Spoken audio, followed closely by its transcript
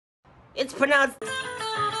It's pronounced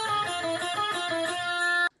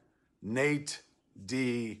natedigad.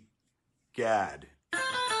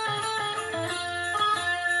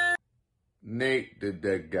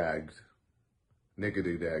 Natedigad.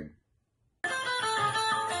 Natedigad.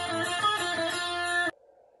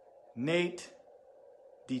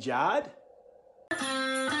 Natedigad.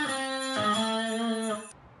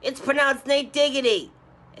 It's pronounced Nate Diggity.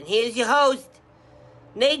 And here's your host,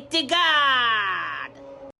 Natedigad.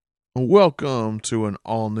 Welcome to an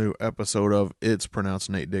all-new episode of It's Pronounced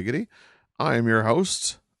Nate Diggity. I am your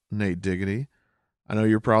host, Nate Diggity. I know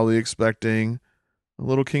you're probably expecting a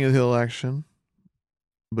little King of the Hill action,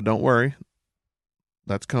 but don't worry.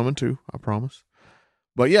 That's coming too, I promise.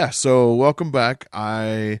 But yeah, so welcome back.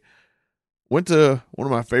 I went to one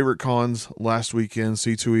of my favorite cons last weekend,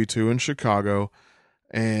 C2E2 in Chicago,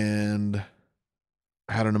 and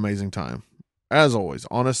had an amazing time. As always,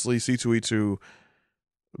 honestly, C2E2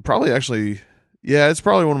 it's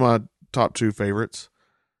probably one of my top two favorites.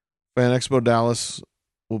 Fan Expo Dallas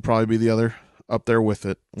will probably be the other up there with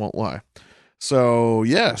it, won't lie. So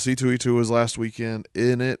yeah, C2E2 was last weekend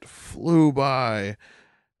and it flew by.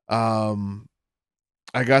 I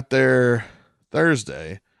got there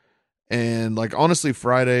Thursday and honestly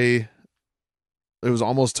Friday it was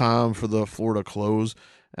almost time for the floor to close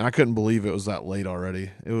and I couldn't believe it was that late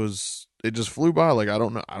already. It just flew by. I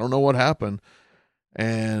don't know what happened.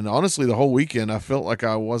 And honestly, the whole weekend I felt like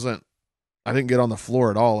I didn't get on the floor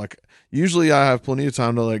at all. Usually I have plenty of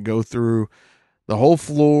time to go through the whole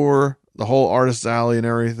floor, the whole artist alley and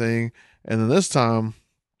everything. And then this time,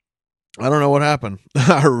 I don't know what happened.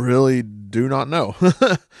 I really do not know.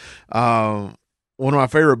 One of my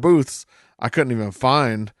favorite booths I couldn't even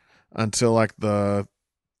find until the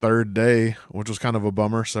third day, which was kind of a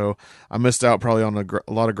bummer. So I missed out probably on a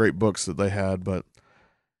lot of great books that they had, but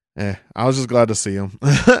I was just glad to see them.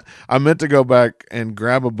 I meant to go back and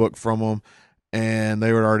grab a book from them, and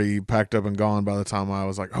they were already packed up and gone by the time I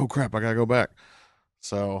was like, oh crap, I gotta go back.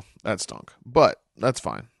 So that stunk, but that's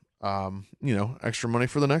fine. Extra money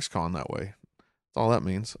for the next con that way. That's all that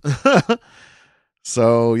means.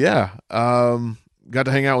 So yeah, got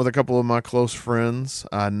to hang out with a couple of my close friends,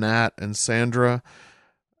 Nat and Sandra.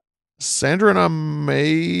 Sandra and I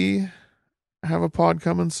may have a pod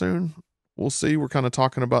coming soon. We'll see. We're kind of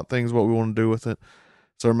talking about things, what we want to do with it.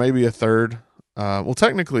 So there may be a third. Well,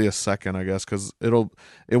 technically a second, I guess, because it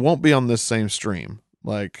won't be on this same stream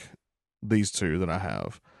like these two that I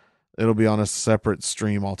have. It'll be on a separate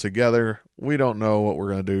stream altogether. We don't know what we're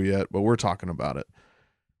going to do yet, but we're talking about it.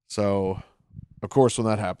 So, of course, when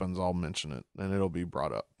that happens, I'll mention it and it'll be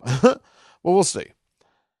brought up. Well, we'll see.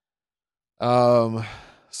 So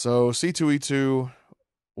C2E2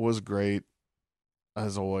 was great.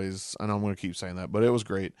 As always, I know I'm going to keep saying that, but it was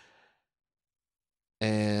great.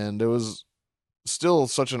 And it was still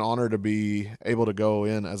such an honor to be able to go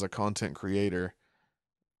in as a content creator.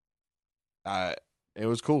 It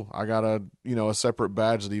was cool. I got a separate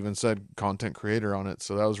badge that even said content creator on it.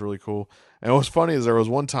 So that was really cool. And what's funny is there was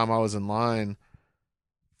one time I was in line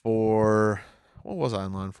for, what was I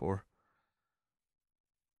in line for?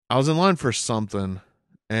 I was in line for something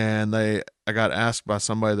and I got asked by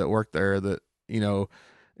somebody that worked there that,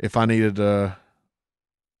 if I needed to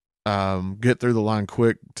get through the line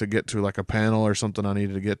quick to get to a panel or something I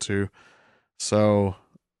needed to get to. So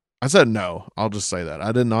I said no. I'll just say that.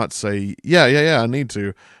 I did not say, yeah, I need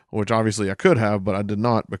to, which obviously I could have, but I did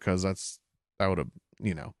not because that would have,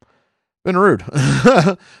 been rude.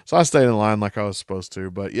 So I stayed in line like I was supposed to.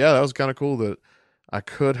 But yeah, that was kind of cool that I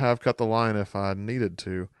could have cut the line if I needed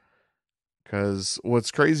to. Because what's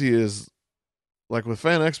crazy is, with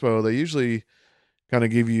Fan Expo, they usually kind of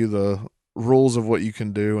give you the rules of what you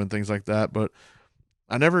can do and things like that, but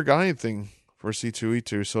I never got anything for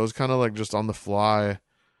C2E2, so it was kind of just on the fly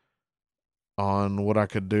on what I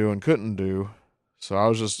could do and couldn't do. So I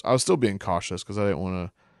was still being cautious because I didn't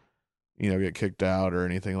want to, get kicked out or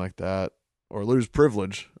anything like that, or lose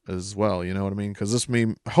privilege as well. You know what I mean? Because this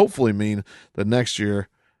hopefully mean that next year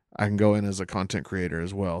I can go in as a content creator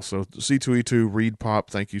as well. So C2E2 Reed Pop,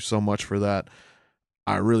 thank you so much for that.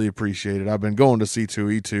 I really appreciate it. I've been going to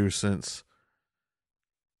C2E2 since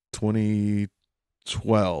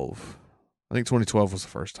 2012. I think 2012 was the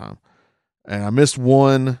first time. And I missed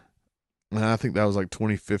one, and I think that was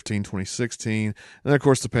 2015, 2016. And then, of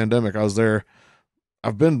course, the pandemic. I was there.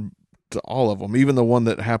 I've been to all of them, even the one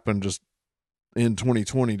that happened just in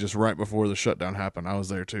 2020, just right before the shutdown happened. I was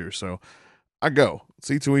there too. So I go.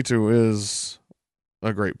 C2E2 is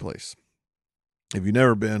a great place. If you've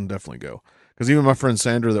never been, definitely go. Because even my friend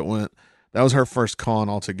Sandra that went, that was her first con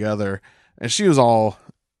altogether. And she was all,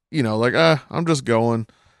 I'm just going.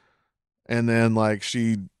 And then like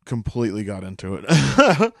she completely got into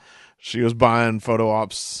it. She was buying photo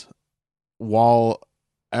ops while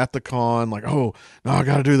at the con, like, oh no, I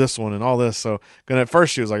got to do this one and all this. So, and at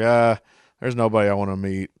first she was like, there's nobody I want to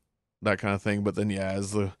meet, that kind of thing. But then, yeah,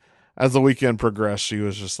 as the weekend progressed, she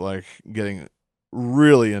was just like getting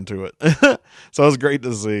really into it. So it was great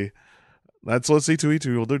to see. That's what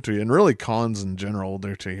C2E2 will do to you, and really cons in general will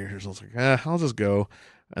do to you. So it's like, I'll just go,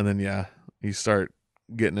 and then yeah, you start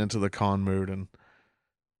getting into the con mood, and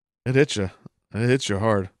it hits you. It hits you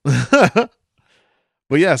hard. But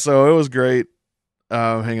yeah, so it was great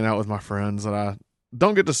hanging out with my friends that I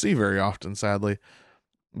don't get to see very often, sadly.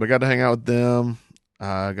 But got to hang out with them.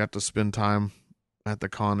 Got to spend time at the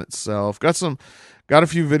con itself. Got a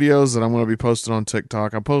few videos that I'm going to be posting on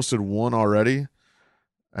TikTok. I posted one already.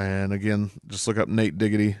 And again, just look up Nate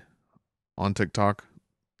Diggity on TikTok.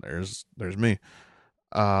 There's me.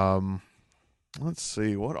 Let's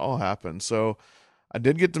see what all happened. So I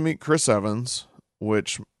did get to meet Chris Evans,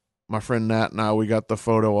 which my friend Nat and we got the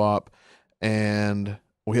photo op, and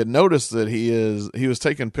we had noticed that he was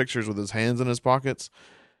taking pictures with his hands in his pockets.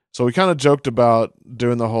 So we kind of joked about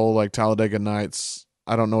doing the whole like Talladega Nights,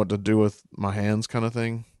 I don't know what to do with my hands kind of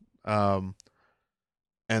thing. And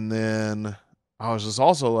then I was just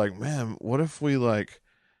also like, man, what if we like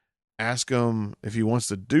ask him if he wants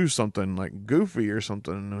to do something like goofy or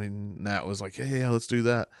something? I mean, Nat was like, yeah, let's do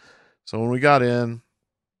that. So when we got in,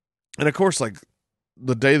 and of course, like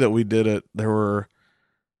the day that we did it, there were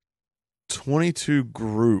 22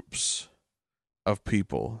 groups of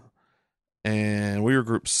people, and we were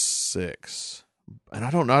group 6. And I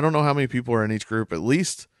don't know how many people are in each group.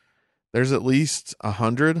 There's at least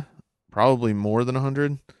 100, probably more than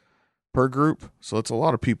 100 per group. So it's a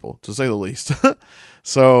lot of people, to say the least.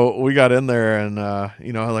 So we got in there and, I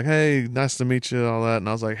was like, hey, nice to meet you, all that. And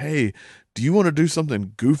I was like, hey, do you want to do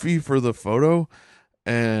something goofy for the photo?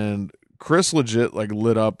 And Chris legit like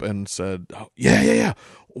lit up and said, oh, yeah.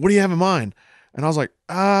 What do you have in mind? And I was like,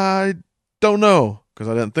 I don't know. Because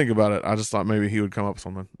I didn't think about it. I just thought maybe he would come up with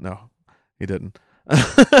something. No, he didn't.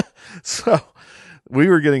 So we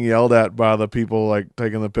were getting yelled at by the people like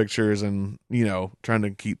taking the pictures and, trying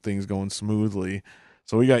to keep things going smoothly.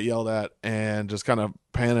 So we got yelled at and just kind of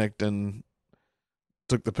panicked and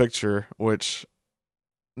took the picture, which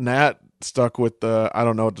Nat stuck with the, I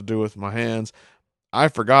don't know what to do with my hands. I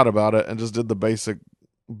forgot about it and just did the basic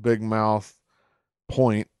big mouth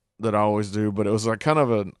point that I always do, but it was like kind of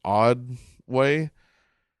an odd way.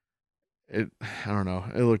 I don't know.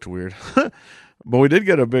 It looked weird. But we did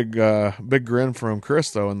get a big grin from Chris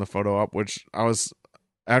though in the photo op, which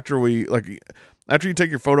after you take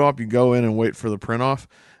your photo op, you go in and wait for the print off.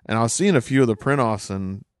 And I was seeing a few of the print offs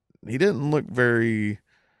and he didn't look very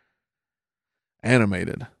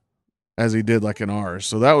animated as he did like in ours.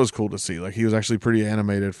 So that was cool to see. Like he was actually pretty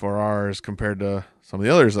animated for ours compared to some of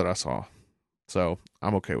the others that I saw. So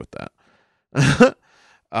I'm okay with that.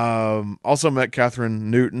 Also met Catherine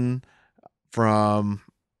Newton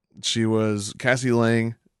she was Cassie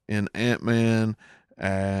Lang in Ant-Man,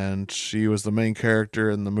 and she was the main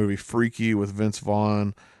character in the movie Freaky with Vince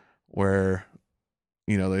Vaughn, where,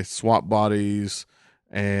 they swap bodies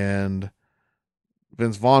and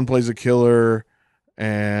Vince Vaughn plays a killer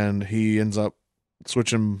and he ends up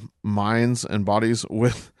switching minds and bodies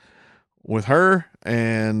with her.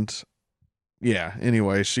 And yeah,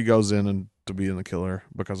 anyway, she goes in and to be in the killer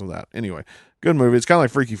because of that. Anyway, good movie. It's kind of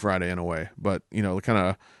like Freaky Friday in a way, but kind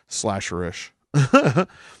of slasherish. But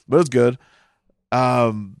it's good.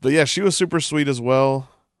 But yeah, she was super sweet as well.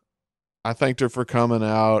 I thanked her for coming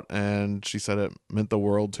out, and she said it meant the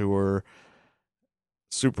world to her.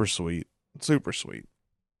 Super sweet. Super sweet.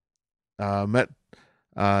 Met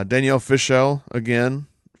Danielle Fishel again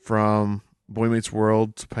from Boy Meets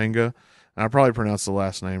World, Topanga. And I probably pronounced the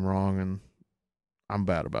last name wrong, and I'm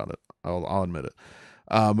bad about it. I'll admit it.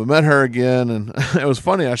 But met her again, and it was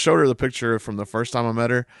funny. I showed her the picture from the first time I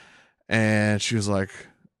met her, and she was like,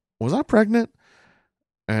 was I pregnant?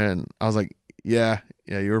 And I was like, yeah,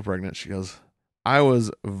 you were pregnant. She goes, I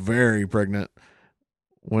was very pregnant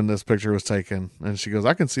when this picture was taken. And she goes,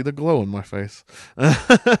 I can see the glow in my face.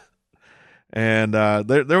 And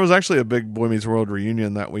there was actually a big Boy Meets World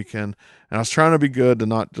reunion that weekend, and I was trying to be good to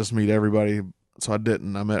not just meet everybody, so I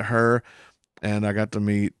didn't. I met her, and I got to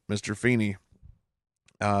meet Mr. Feeney.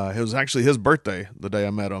 It was actually his birthday the day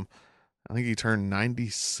I met him. I think he turned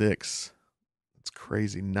 96. It's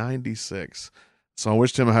crazy, 96. So I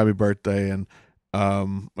wished him a happy birthday, and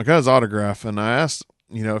I got his autograph, and I asked,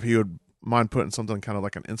 if he would mind putting something kind of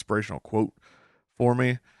like an inspirational quote for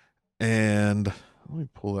me. And let me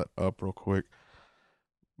pull that up real quick,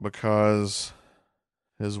 because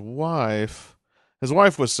his wife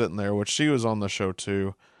was sitting there, which she was on the show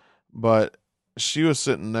too, but she was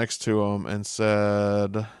sitting next to him and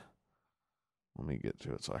said, let me get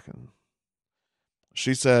to it so I can.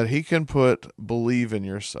 She said, he can put believe in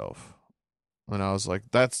yourself. And I was like,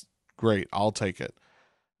 that's great. I'll take it.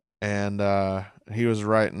 And he was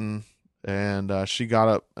writing, and she got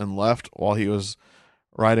up and left while he was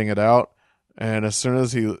writing it out. And as soon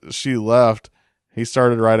as she left, he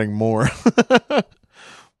started writing more.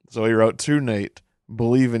 So he wrote to Nate,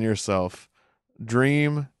 believe in yourself,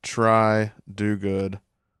 dream, try, do good,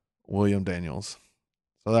 William Daniels.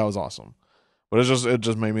 So that was awesome. But it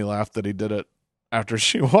just made me laugh that he did it after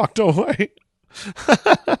she walked away.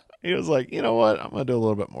 He was like, you know what? I'm going to do a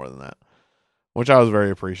little bit more than that, which I was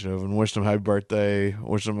very appreciative and wished him happy birthday,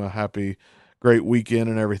 wished him a happy, great weekend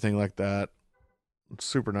and everything like that.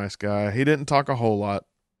 Super nice guy. He didn't talk a whole lot.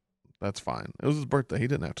 That's fine. It was his birthday. He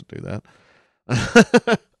didn't have to do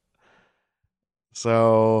that.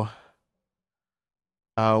 So,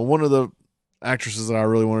 one of the actresses that I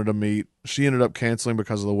really wanted to meet, she ended up canceling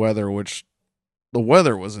because of the weather, which the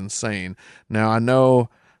weather was insane. Now, I know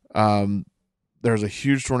there's a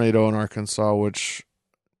huge tornado in Arkansas, which,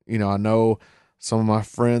 I know some of my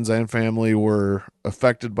friends and family were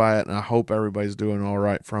affected by it, and I hope everybody's doing all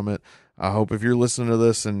right from it. I hope if you're listening to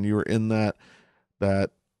this and you were in that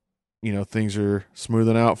things are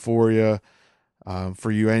smoothing out for you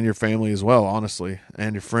and your family as well, honestly,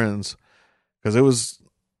 and your friends, because it was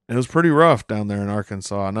pretty rough down there in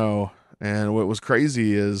Arkansas, I know. And what was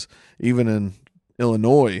crazy is even in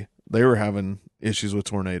Illinois, they were having issues with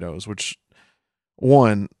tornadoes, which,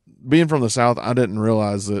 one, being from the South, I didn't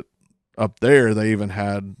realize that up there they even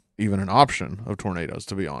had an option of tornadoes,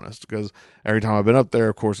 to be honest, because every time I've been up there,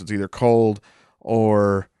 of course, it's either cold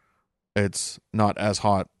or it's not as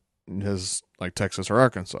hot as like Texas or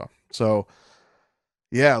Arkansas. So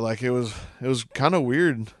yeah, like it was kind of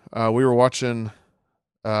weird. We were watching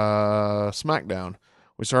SmackDown.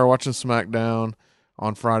 We started watching SmackDown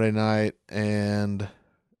on Friday night, and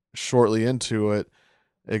shortly into it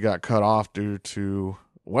got cut off due to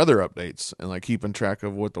weather updates and like keeping track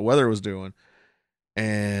of what the weather was doing.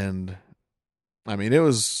 And I mean, it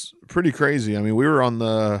was pretty crazy. I mean, we were on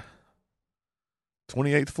the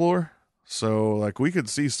 28th floor, so like we could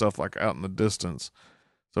see stuff like out in the distance.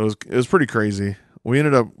 So it was pretty crazy. We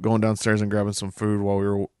ended up going downstairs and grabbing some food while we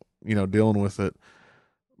were, dealing with it.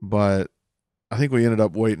 But I think we ended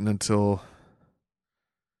up waiting until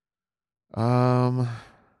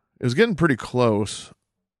it was getting pretty close,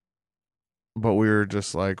 but we were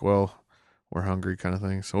just like, well, we're hungry kind of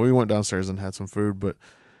thing. So we went downstairs and had some food, but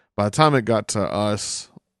by the time it got to us,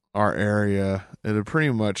 our area, it had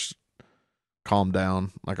pretty much calmed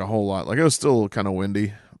down like a whole lot. Like it was still kind of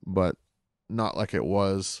windy, but not like it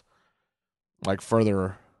was like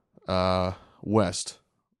further west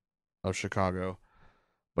of Chicago.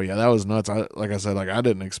 But yeah, that was nuts. Like I said, I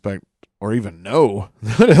didn't expect or even know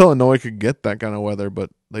that Illinois could get that kind of weather,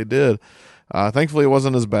 but they did. Thankfully, it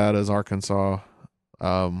wasn't as bad as Arkansas.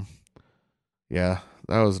 Yeah,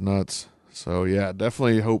 that was nuts. So yeah,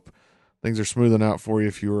 definitely hope things are smoothing out for you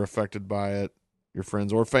if you were affected by it, your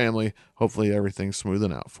friends or family. Hopefully everything's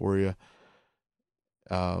smoothing out for you.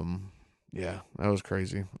 Yeah, that was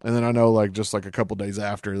crazy. And then I know like just like a couple days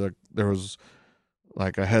after, there was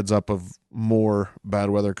like a heads up of more bad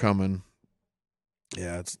weather coming.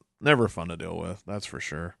 Yeah, it's never fun to deal with, that's for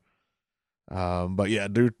sure. But yeah,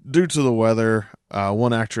 due to the weather,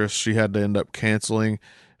 one actress, she had to end up canceling.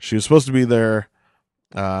 She was supposed to be there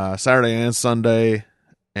Saturday and Sunday,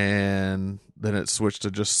 and then it switched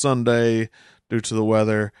to just Sunday due to the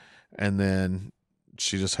weather, and then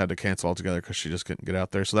she just had to cancel altogether because she just couldn't get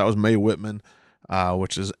out there. So that was Mae Whitman,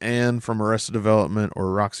 which is Anne from Arrested Development,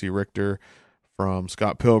 or Roxy Richter from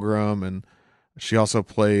Scott Pilgrim, and she also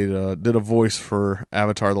did a voice for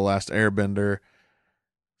Avatar: The Last Airbender.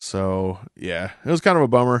 So yeah, it was kind of a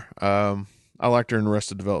bummer. I liked her in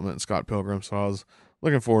Arrested Development and Scott Pilgrim, so I was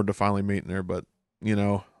looking forward to finally meeting her. But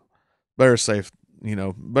better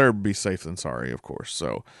be safe than sorry, of course.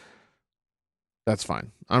 So that's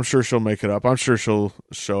fine. I'm sure she'll make it up. I'm sure she'll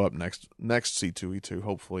show up next C2E2,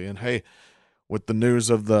 hopefully. And hey, with the news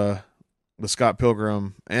of the Scott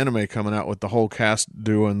Pilgrim anime coming out with the whole cast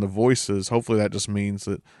doing the voices, hopefully that just means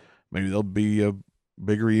that maybe there'll be a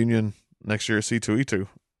big reunion next year at C2E2.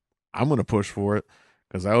 I'm going to push for it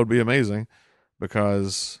because that would be amazing,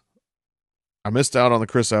 because I missed out on the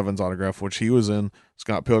Chris Evans autograph, which he was in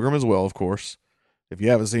Scott Pilgrim as well, of course. If you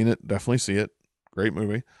haven't seen it, definitely see it. Great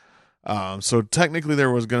movie. So technically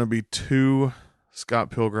there was going to be 2 Scott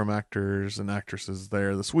Pilgrim actors and actresses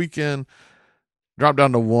there this weekend. Dropped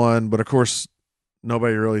down to 1, but of course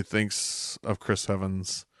nobody really thinks of Chris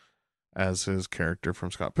Evans as his character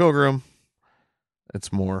from Scott Pilgrim.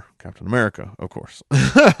 It's more Captain America, of course.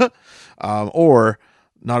 Or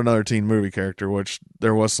not another teen movie character, which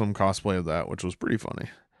there was some cosplay of that, which was pretty funny.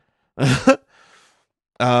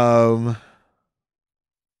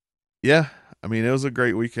 Yeah, I mean, it was a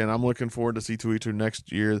great weekend. I'm looking forward to C2E2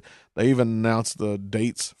 next year. They even announced the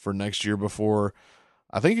dates for next year before,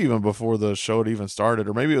 I think even before the show had even started,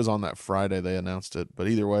 or maybe it was on that Friday they announced it. But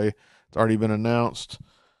either way, it's already been announced.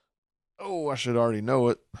 Oh, I should already know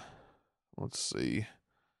it. Let's see.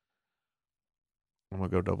 I'm going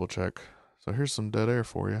to go double check. So here's some dead air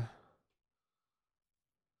for you.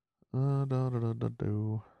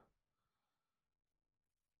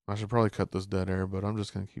 I should probably cut this dead air, but I'm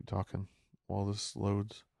just going to keep talking while this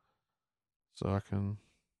loads so I can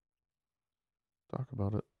talk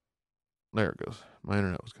about it. There it goes. My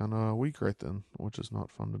internet was kind of weak right then, which is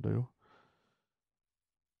not fun to do.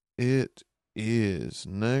 It is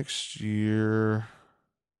next year.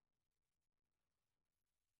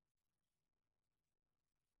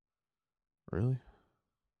 Really?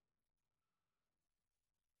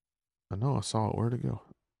 I know I saw it. Where'd it go?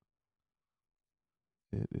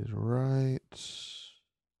 It is right.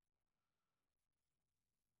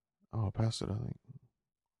 Oh, I passed it, I think.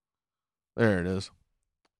 There it is.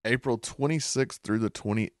 April 26th through the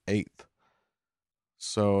 28th.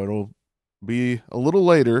 So it'll be a little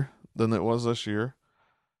later than it was this year.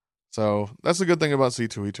 So that's the good thing about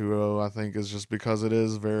C2E2, I think, is just because it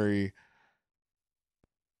is very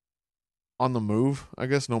on the move, I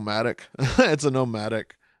guess, nomadic. It's a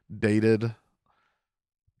nomadic, dated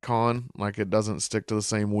con. Like, it doesn't stick to the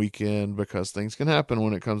same weekend because things can happen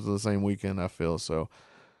when it comes to the same weekend, I feel. So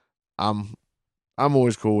I'm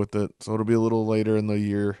always cool with it. So it'll be a little later in the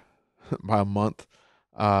year by a month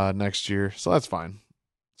next year. So that's fine.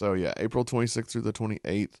 So yeah, April 26th through the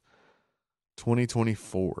 28th,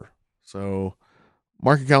 2024. So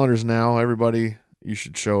mark your calendars now, everybody. You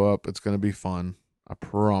should show up. It's going to be fun. I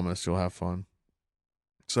promise you'll have fun.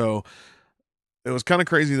 So it was kind of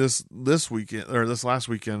crazy this weekend, or this last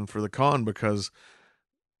weekend for the con, because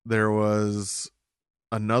there was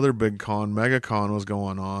another big con, MegaCon was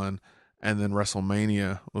going on, and then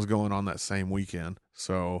Wrestlemania was going on that same weekend.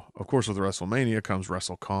 So of course with WrestleMania comes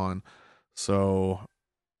WrestleCon. So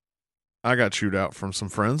I got chewed out from some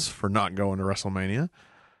friends for not going to WrestleMania,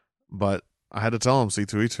 but I had to tell them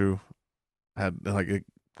C2E2 it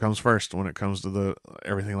comes first when it comes to the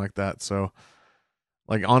everything like that. So,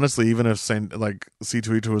 like, honestly, even if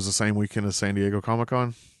C2E2 was the same weekend as San Diego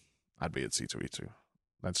Comic-Con, I'd be at C2E2.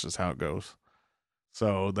 That's just how it goes.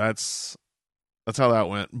 So that's how that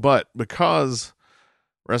went. But because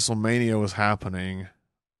WrestleMania was happening,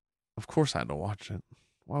 of course I had to watch it.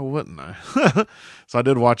 Why wouldn't I? So I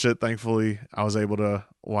did watch it. Thankfully, I was able to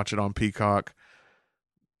watch it on Peacock.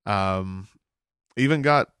 Even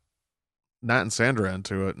got Nat and Sandra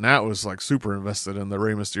into it. Nat was like super invested in the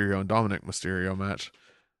Rey Mysterio and Dominic Mysterio match,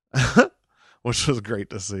 which was great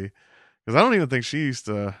to see. Because I don't even think she used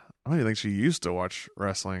to watch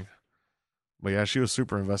wrestling. But yeah, she was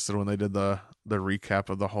super invested when they did the recap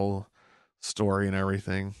of the whole story and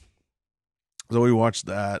everything. So we watched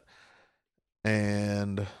that.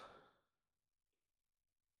 And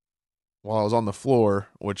while I was on the floor,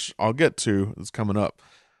 which I'll get to, it's coming up,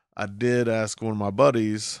 I did ask one of my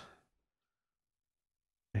buddies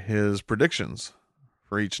his predictions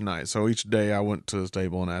for each night. So each day I went to his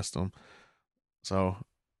table and asked him. So,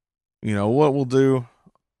 what we'll do,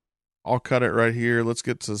 I'll cut it right here. Let's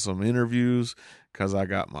get to some interviews because I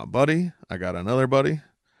got my buddy. I got another buddy.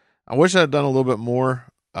 I wish I had done a little bit more,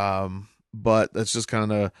 but that's just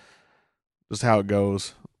kind of just how it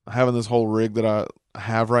goes. Having this whole rig that I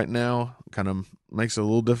have right now kind of makes it a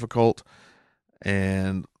little difficult.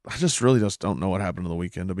 And I just really don't know what happened on the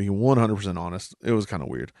weekend, to be 100% honest. It was kind of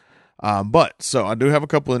weird. But so I do have a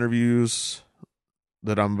couple interviews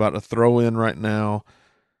that I'm about to throw in right now.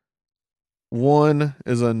 One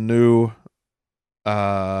is a new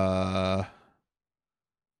friend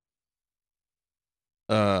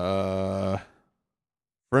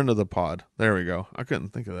of the pod. There we go. I couldn't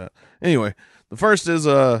think of that. Anyway, the first is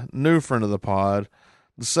a new friend of the pod.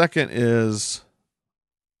 The second is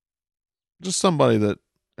just somebody that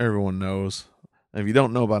everyone knows. And if you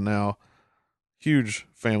don't know by now, huge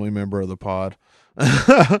family member of the pod.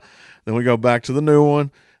 Then we go back to the new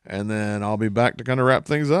one, and then I'll be back to kind of wrap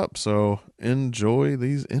things up. So enjoy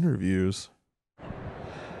these interviews.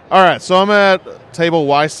 All right, so I'm at table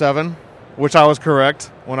Y7, which I was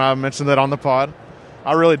correct when I mentioned that on the pod.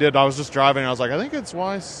 I really did. I was just driving, and I was like, I think it's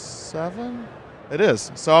Y7. It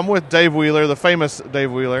is. So I'm with Dave Wheeler, the famous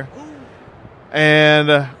Dave Wheeler.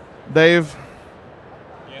 And Dave,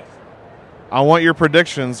 Yes. I want your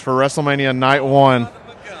predictions for WrestleMania Night 1.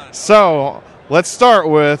 So let's start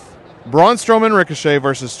with Braun Strowman Ricochet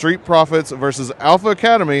versus Street Profits versus Alpha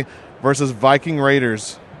Academy versus Viking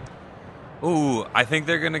Raiders. Ooh, I think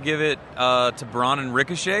they're going to give it to Braun and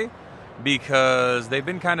Ricochet because they've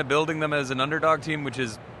been kind of building them as an underdog team, which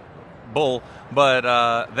is bull. But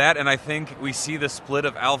that, and I think we see the split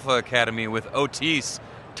of Alpha Academy with Otis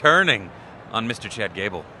turning on Mr. Chad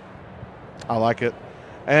Gable. I like it.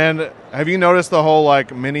 And have you noticed the whole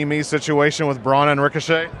like mini-me situation with Braun and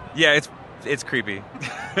Ricochet? Yeah, it's creepy.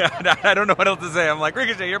 I don't know what else to say. I'm like,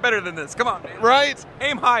 Ricochet, you're better than this. Come on, man. Right?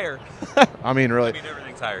 Aim higher. I mean, really.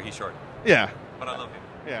 Everything's higher. He's short. Yeah. But I love him.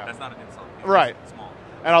 Yeah. That's not an insult. He's Right. small.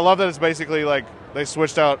 And I love that it's basically like they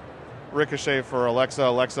switched out Ricochet for Alexa,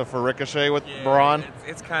 Alexa for Ricochet with Braun.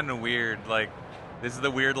 It's kind of weird. Like, this is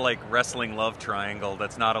the weird, like, wrestling love triangle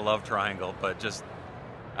that's not a love triangle, but just,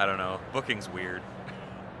 I don't know. Booking's weird.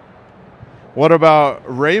 What about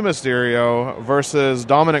Rey Mysterio versus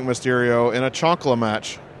Dominic Mysterio in a Chonkla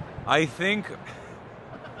match? I think...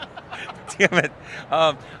 Damn it.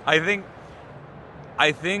 I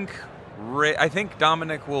think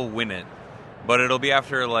Dominic will win it, but it'll be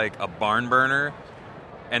after like a barn burner,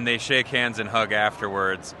 and they shake hands and hug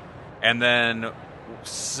afterwards, and then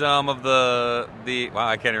some of the wow,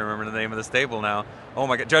 I can't even remember the name of the stable now. Oh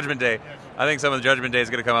my God, Judgment Day. I think some of the Judgment Day is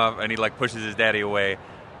gonna come up, and he like pushes his daddy away,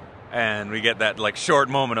 and we get that like short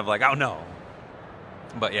moment of like, oh no.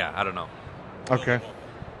 But yeah, I don't know. Okay.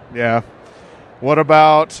 Yeah. What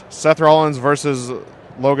about Seth Rollins versus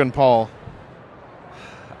Logan Paul?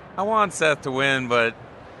 I want Seth to win, but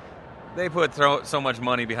they put so much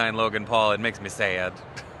money behind Logan Paul, it makes me sad.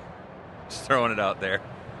 Just throwing it out there.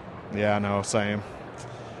 Yeah, no, same.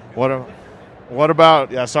 What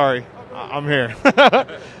about? Yeah, sorry, I'm here.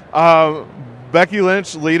 Becky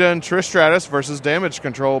Lynch, Lita, and Trish Stratus versus Damage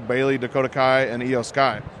Control, Bayley, Dakota Kai, and Io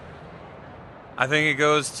Sky. I think it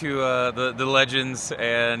goes to the legends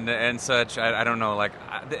and such. I don't know. Like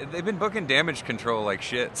they've been booking Damage Control like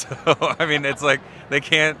shit. So I mean, it's like they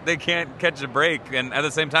can't catch a break. And at the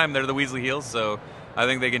same time, they're the Weasley heels. So I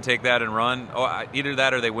think they can take that and run. Oh, either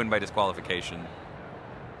that or they win by disqualification.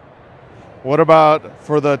 What about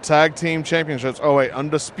for the tag team championships? Oh wait,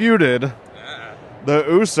 undisputed. The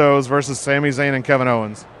Usos versus Sami Zayn and Kevin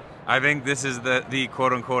Owens. I think this is the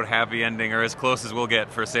quote unquote happy ending, or as close as we'll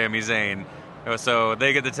get for Sami Zayn. So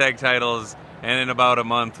they get the tag titles, and in about a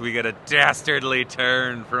month we get a dastardly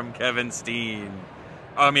turn from Owens.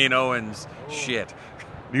 Shit.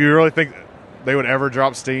 Do you really think they would ever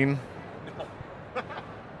drop Steen?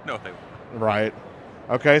 No, they won't. Right.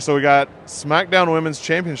 Okay, so we got SmackDown Women's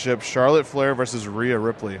Championship, Charlotte Flair versus Rhea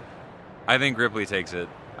Ripley. I think Ripley takes it.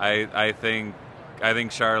 I think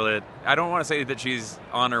Charlotte, I don't want to say that she's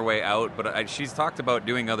on her way out, but she's talked about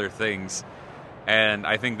doing other things. And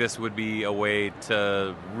I think this would be a way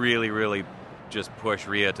to really, really just push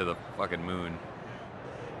Rhea to the fucking moon.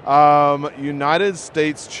 United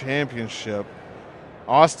States Championship,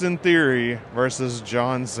 Austin Theory versus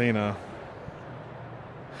John Cena.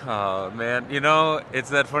 Oh, man. You know, it's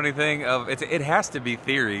that funny thing of it has to be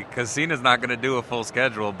Theory because Cena's not going to do a full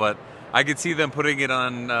schedule, but I could see them putting it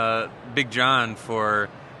on Big John for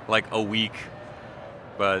like a week.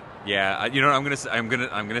 But yeah, you know what I'm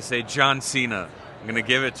gonna say John Cena. I'm gonna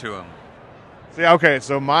give it to him. See, okay,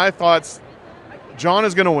 so my thoughts: John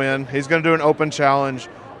is gonna win. He's gonna do an open challenge.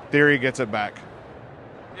 Theory gets it back.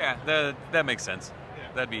 Yeah, that makes sense.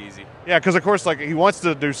 Yeah. That'd be easy. Yeah, because of course, like he wants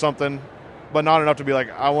to do something, but not enough to be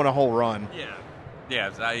like, I want a whole run. Yeah.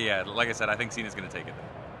 Like I said, I think Cena's gonna take it.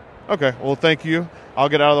 Okay, well, thank you. I'll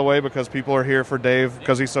get out of the way because people are here for Dave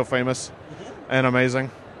because he's so famous and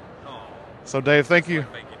amazing. So, Dave, thank you.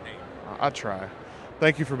 I try.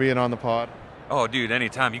 Thank you for being on the pod. Oh, dude,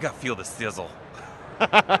 anytime. You got to feel the sizzle.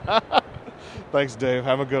 Thanks, Dave.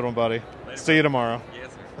 Have a good one, buddy. Later, see you tomorrow. Yes,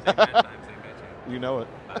 sir. Same bad time, same bad channel. You know it.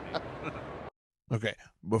 Okay,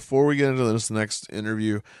 before we get into this next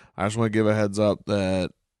interview, I just want to give a heads up that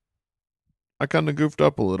I kind of goofed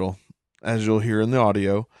up a little, as you'll hear in the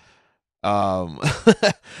audio.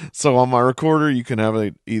 So on my recorder, you can have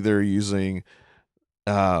it either using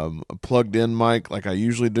a plugged in mic like I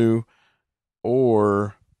usually do,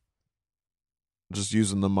 or just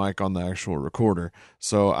using the mic on the actual recorder.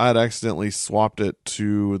 So I'd accidentally swapped it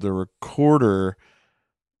to the recorder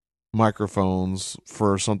microphones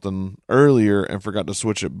for something earlier and forgot to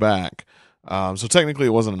switch it back. So technically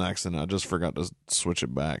it wasn't an accident. I just forgot to switch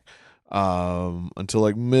it back until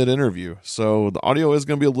like mid interview. So the audio is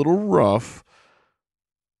going to be a little rough,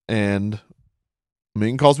 and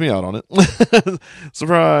Ming calls me out on it.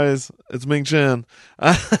 Surprise! It's Ming Chen.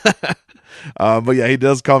 But yeah, he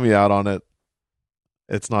does call me out on it.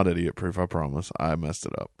 It's not idiot proof, I promise. I messed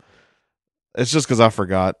it up. It's just because I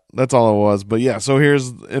forgot. That's all it was. But yeah, so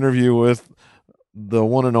here's the interview with the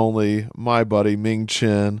one and only, my buddy, Ming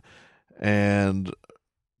Chen. And,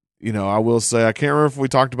 you know, I will say, I can't remember if we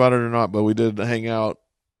talked about it or not, but we did hang out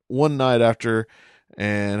one night after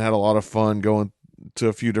and had a lot of fun going to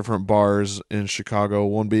a few different bars in Chicago,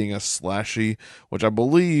 one being a Slashy, which I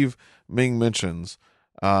believe Ming mentions.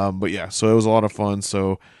 But yeah, so it was a lot of fun.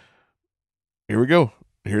 So here we go.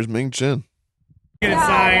 Here's Ming Chen. Get it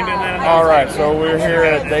signed, and then all right, so we're here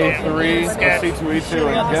at day 3 of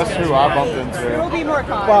C2E2, and guess who I bumped into?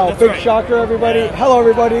 Wow, big shocker, everybody. Hello,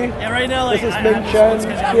 everybody. yeah, right now, This is Ming Chen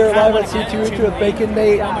here live at C2E2 with Bacon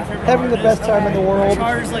Nate, having the best time in the world.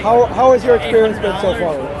 How has your experience been so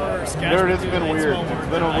far? Dude, it's been weird. It's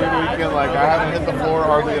been a weird weekend. Like, I haven't hit the floor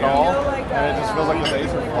hardly at all, and it just feels like the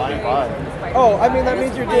days are flying by. Oh, I mean, that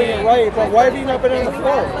means you're doing it right, but why have you not been on the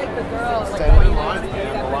floor? Standing in lines,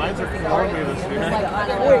 man. The lines are killing me this year.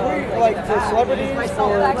 Wait, like for celebrities,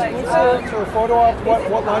 for exclusives, for photo ops,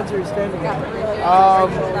 what lines are you standing in?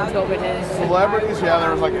 Celebrities, yeah,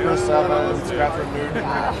 there was like Chris Evans, Catherine Newton,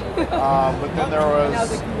 but then there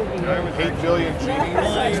was 8 billion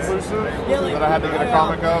genies exclusive that I had to get a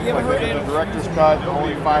comic of. Like they did the director's cut,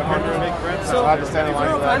 only 500, so I had to stand in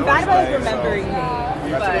line for that. I'm bad about remembering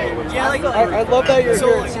names. I love that you're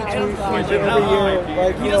here at C2E2 every year.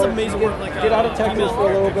 Like, you know, get out of Texas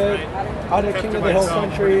for a little bit, out of King of the Hill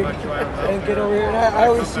country, and get over here. And I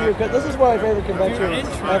always see you, because this is one of my favorite conventions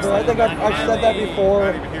ever. I think I've said that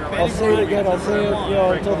before. I'll say it again. I'll say it, you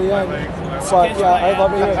know, until the end. But yeah, I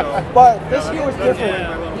love it here. But this year was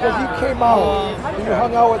different because you came out and you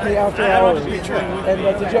hung out with me after hours. And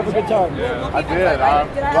did you have a good time? I did. I'm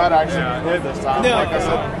glad I actually did this time. Like I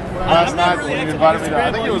said last night when you invited me to,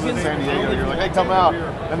 I think it was in San Diego, you were like, hey, come out.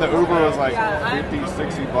 And the Uber was like $50,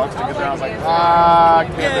 $60 to get there. I was like, I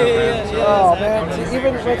can't do it. Oh, man. See,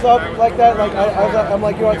 even if it's up like that, like I'm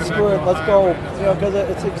like, you know what, screw it, let's go. You know, because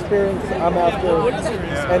it's an experience I'm after.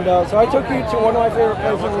 And so I took you to one of my favorite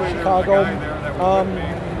places in Chicago.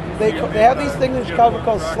 They have these things in Chicago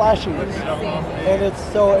called slashies, and it's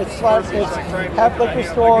half liquor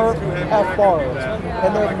store, half bar,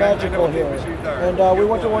 and they're magical here. And we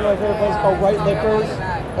went to one of my favorite places called Right Liquors.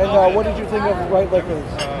 And what did you think of Right Liquors?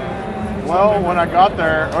 Well, when I got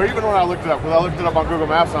there, or even when I looked it up, because I looked it up on Google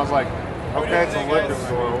Maps, and I was like, okay, it's a liquor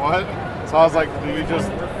store. What? So I was like, do you just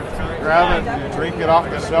grab it and drink it off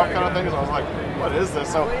the shelf kind of thing? So I was like, what is this?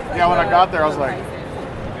 So yeah, when I got there, I was like,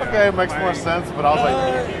 okay, it makes more sense. But I was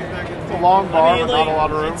like, it's a long bar, but not a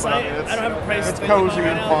lot of room. But I mean, it's cozy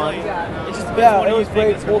and fun. Yeah, it was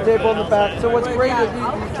great. Pool table in the back. So what's great is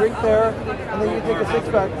you drink there, and then you take a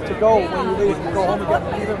six-pack to go when you leave. You go home and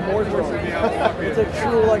get even more drunk. It's a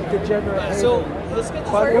true, like, degenerate haven.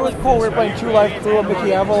 But it was cool. We were playing 2 Life Crew and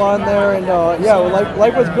Mickey Avalon there, and yeah,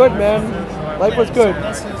 life was good, man. Life was good.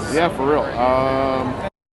 Yeah, for real.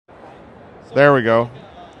 There we go.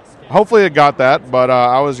 Hopefully it got that, but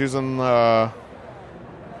I was using the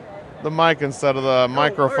mic instead of the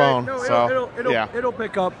microphone. It'll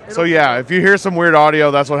pick up. So yeah, if you hear some weird audio,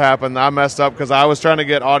 that's what happened. I messed up because I was trying to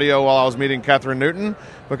get audio while I was meeting Catherine Newton,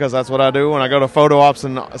 because that's what I do when I go to photo ops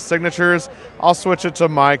and signatures. I'll switch it to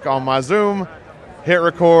mic on my Zoom, hit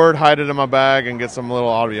record, hide it in my bag, and get some little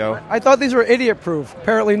audio. I thought these were idiot proof.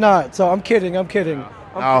 Apparently not. So I'm kidding.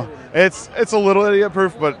 No, it's a little idiot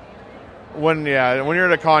proof, but when you're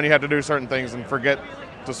at a con, you have to do certain things and forget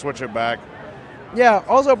to switch it back. Yeah.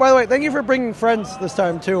 Also, by the way, thank you for bringing friends this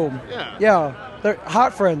time too. Yeah. They're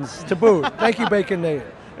hot friends to boot. Thank you, Bacon Nate.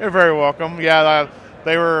 You're very welcome. Yeah,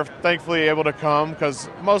 they were thankfully able to come because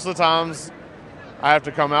most of the times I have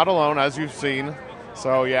to come out alone, as you've seen.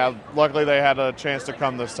 So yeah, luckily they had a chance to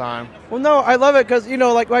come this time. Well, no, I love it because, you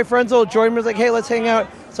know, like my friends will join me, like, hey, let's hang out.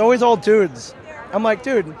 It's always all dudes. I'm like,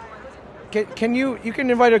 dude, can you can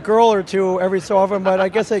invite a girl or two every so often, but I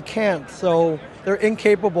guess they can't. So they're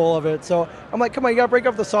incapable of it. So I'm like, come on, you got to break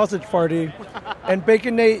up the sausage party. And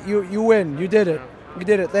Bacon Nate, you win. You did it. You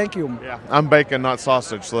did it. Thank you. Yeah, I'm bacon, not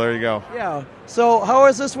sausage, so there you go. Yeah. So how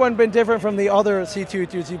has this one been different from the other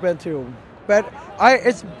C2E2s you've been to? But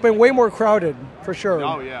it's been way more crowded, for sure.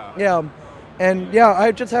 Oh, yeah. Yeah. And, yeah,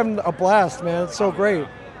 I'm just having a blast, man. It's so great.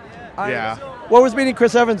 Yeah. What was meeting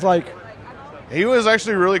Chris Evans like? He was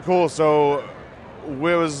actually really cool. So it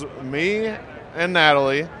was me and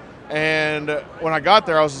Natalie. And when I got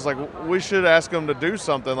there, I was just like, we should ask him to do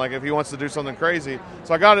something, like if he wants to do something crazy.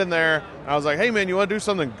 So I got in there, and I was like, hey, man, you want to do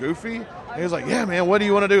something goofy? And he was like, yeah, man, what do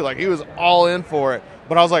you want to do? Like, he was all in for it.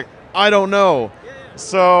 But I was like, I don't know.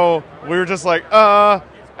 So we were just like,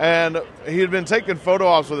 and he had been taking photo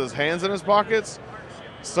ops with his hands in his pockets.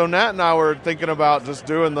 So Nat and I were thinking about just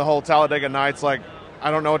doing the whole Talladega Nights. Like,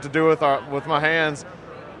 I don't know what to do with my hands.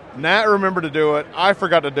 Nat remembered to do it. I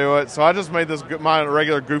forgot to do it. So I just made my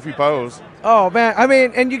regular goofy pose. Oh, man. I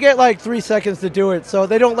mean, and you get like 3 seconds to do it. So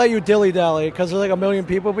they don't let you dilly-dally because there's like a million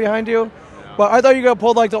people behind you. But I thought you were going to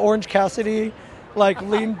pull like the Orange Cassidy, like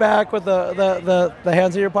lean back with the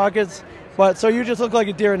hands in your pockets. But so you just look like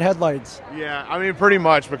a deer in headlights. Yeah, I mean, pretty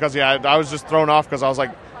much because, I was just thrown off because I was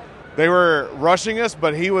like, they were rushing us,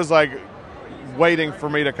 but he was like waiting for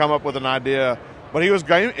me to come up with an idea. But he was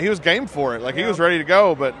game for it. Like, he was ready to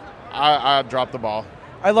go, but I dropped the ball.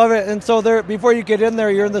 I love it. And so there, before you get in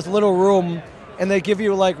there, you're in this little room, and they give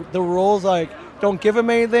you like the rules, like don't give him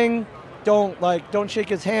anything, don't shake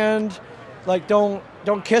his hand, like don't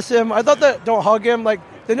kiss him. I thought that don't hug him, like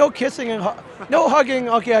the no kissing and no hugging.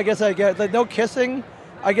 Okay, I guess I get the no kissing.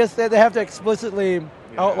 I guess they have to explicitly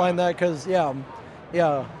outline that because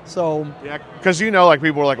So because like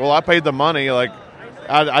people were like, well, I paid the money, like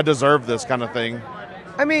I deserve this kind of thing.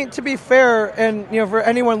 I mean, to be fair, and for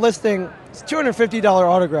anyone listening, it's $250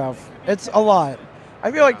 autograph. It's a lot.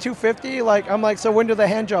 I feel like $250. Like I'm like, so when do the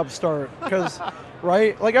hand jobs start? Because,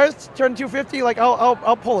 right? Like I was turning $250. Like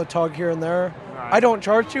I'll pull a tug here and there. Right. I don't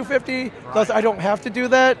charge $250. Thus I don't have to do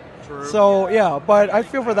that. True. So but I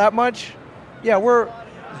feel for that much. Yeah,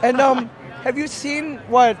 have you seen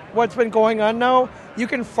what's been going on now? You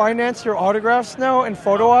can finance your autographs now and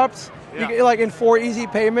photo ops. Yeah. You get, like in 4 easy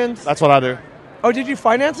payments. That's what I do. Oh, did you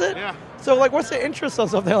finance it? Yeah. So, like, what's the interest on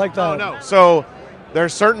something like that? Oh, no. So,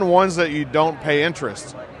 there's certain ones that you don't pay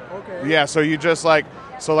interest. Okay. Yeah, so you just, I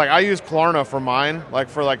use Klarna for mine,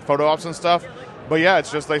 for photo ops and stuff. But, yeah,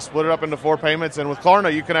 it's just they split it up into 4 payments. And with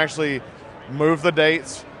Klarna, you can actually move the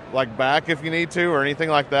dates, back if you need to or anything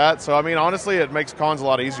like that. So, I mean, honestly, it makes cons a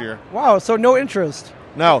lot easier. Wow, so no interest?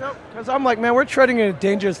 No. Because I'm like, man, we're treading into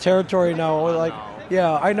dangerous territory now.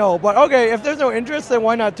 Yeah, I know. But, okay, if there's no interest, then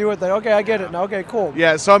why not do it then? Okay, I get it now. Okay, cool.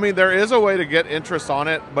 Yeah, so, I mean, there is a way to get interest on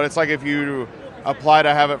it, but it's like if you apply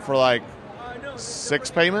to have it for,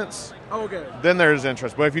 6 payments, then there's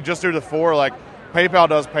interest. But if you just do the 4, PayPal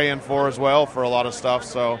does pay in 4 as well for a lot of stuff,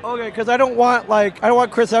 so. Okay, because I don't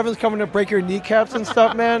want Chris Evans coming to break your kneecaps and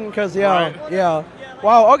stuff, man, because, yeah.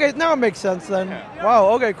 Wow, okay, now it makes sense then. Yeah. Wow,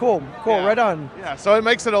 okay, cool, right on. Yeah, so it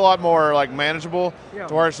makes it a lot more, manageable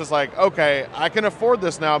to where it's just okay, I can afford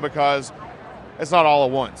this now because it's not all at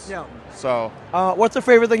once. Yeah. So. What's the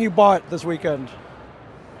favorite thing you bought this weekend?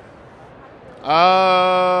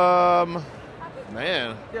 Man.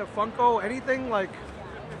 Yeah, Funko, anything, I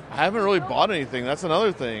haven't really bought anything. That's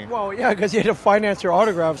another thing. Well, yeah, because you had to finance your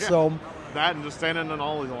autographs, so. That and just standing in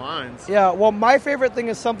all these lines. Yeah, well, my favorite thing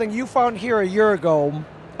is something you found here a year ago.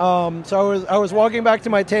 So I was walking back to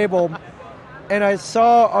my table, and I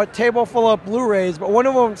saw a table full of Blu-rays, but one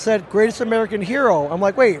of them said Greatest American Hero. I'm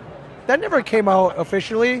like, wait, that never came out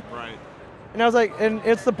officially. Right. And I was like, and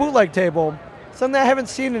it's the bootleg table. Something I haven't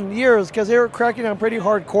seen in years because they were cracking down pretty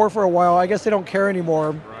hardcore for a while. I guess they don't care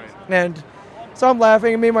anymore. Right. And so I'm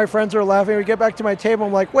laughing, and me and my friends are laughing. We get back to my table,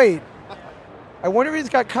 I'm like, wait. I wonder if he's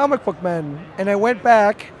got comic book men. And I went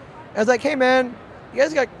back. I was like, hey, man, you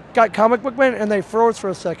guys got comic book men? And they froze for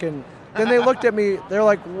a second. Then they looked at me. They're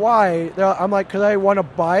like, why? I'm like, because I want to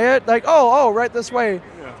buy it. Like, oh, right this way.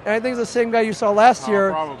 Yeah. And I think it's the same guy you saw last year.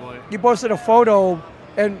 Probably. You posted a photo,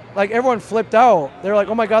 and, everyone flipped out. They're like,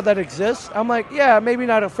 oh, my God, that exists? I'm like, yeah, maybe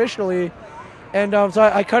not officially. And so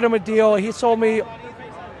I cut him a deal. He sold me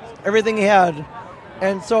everything he had.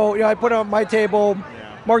 And so, I put it on my table.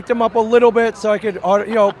 Marked them up a little bit so I could,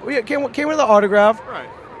 came with an autograph. Right.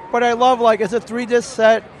 But I love, it's a 3-disc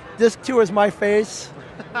set. Disc 2 is my face.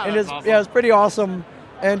 And it's, awesome. Yeah, it's pretty awesome.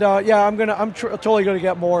 And, I'm totally going to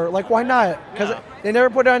get more. Why not? Because they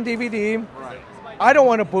never put it on DVD. Right. I don't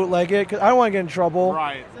want to bootleg it because I don't want to get in trouble.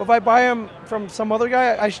 Right. But if I buy them from some other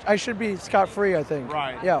guy, I should be scot-free, I think.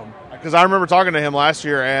 Right. Yeah. Because I remember talking to him last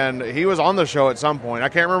year, and he was on the show at some point. I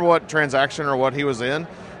can't remember what transaction or what he was in.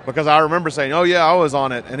 Because I remember saying, oh, yeah, I was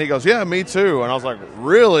on it. And he goes, yeah, me too. And I was like,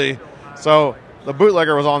 really? So the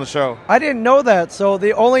bootlegger was on the show. I didn't know that. So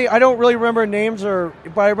I don't really remember names, but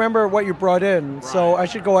I remember what you brought in. Right. So I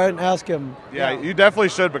should go ahead and ask him. Yeah, you definitely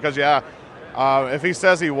should because, if he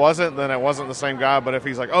says he wasn't, then it wasn't the same guy. But if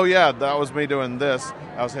he's like, oh, yeah, that was me doing this,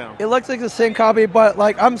 that was him. It looks like the same copy, but,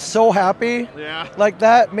 I'm so happy. Yeah.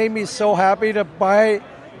 That made me so happy to buy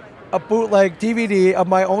a bootleg DVD of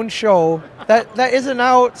my own show that isn't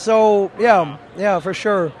out, so yeah, for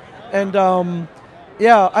sure. And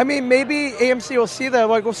I mean, maybe AMC will see that,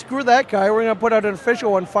 well, screw that guy, we're gonna put out an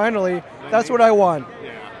official one finally. That's what I want.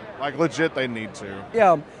 Like, legit, they need to.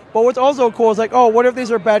 Yeah. But what's also cool is like, oh, what if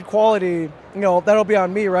these are bad quality? That'll be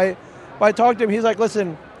on me, right? But I talked to him. He's like,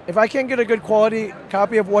 listen, if I can't get a good quality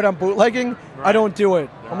copy of what I'm bootlegging, I don't do it.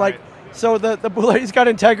 I'm like, so the bootleg, he's got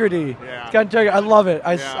integrity. Yeah. He's got integrity. I love it.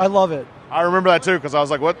 I love it. I remember that too, because I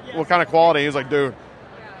was like, what kind of quality? He was like, dude,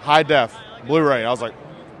 high def, Blu-ray. I was like,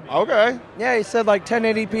 okay. Yeah, he said like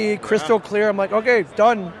 1080p, crystal clear. I'm like, okay,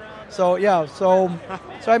 done. So yeah, so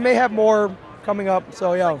I may have more coming up.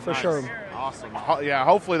 So yeah, for sure. Awesome. Yeah,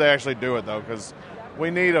 hopefully they actually do it though, because we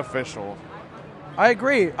need official. I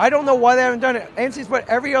agree. I don't know why they haven't done it. AMC's put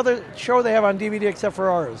every other show they have on DVD except for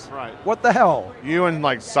ours. Right. What the hell? You and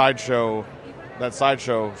like Sideshow, that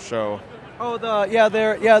Sideshow show. Oh,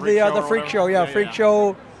 the Freak Show. Yeah, Freak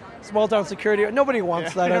Show. Small Town Security. Nobody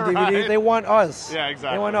wants that on DVD. Right. They want us. Yeah,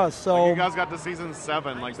 exactly. They want us. So like you guys got to season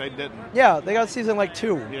 7, like they didn't. Yeah, they got season like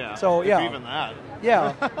 2. Yeah. So if even that.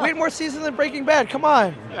 Yeah. We had more seasons than Breaking Bad. Come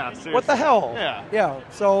on. Yeah. Seriously. What the hell? Yeah. Yeah.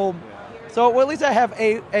 So well, at least I have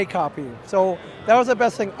a copy. So that was the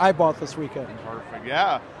best thing I bought this weekend. Perfect.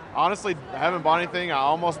 Yeah. Honestly, I haven't bought anything. I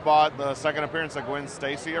almost bought the second appearance of Gwen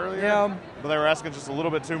Stacy earlier. Yeah. But they were asking just a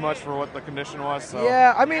little bit too much for what the condition was. So.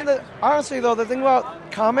 Yeah, I mean, honestly, though, the thing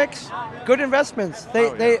about comics, good investments.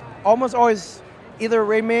 They almost always either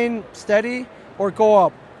remain steady or go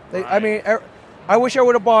up. I mean, I wish I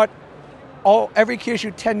would have bought every key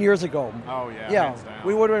issue 10 years ago. Oh, yeah. Yeah,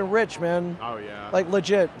 we would have been rich, man. Oh, yeah. Like,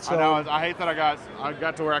 legit. So. I know. I hate that I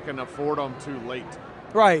got to where I can afford them too late.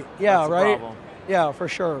 Right, yeah, That's the right? problem. Yeah, for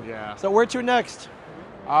sure. Yeah. So where to next?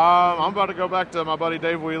 I'm about to go back to my buddy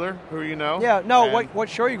Dave Wheeler, who you know. Yeah, no, what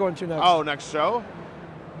show are you going to next? Oh, next show?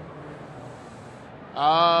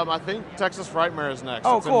 I think Texas Frightmare is next.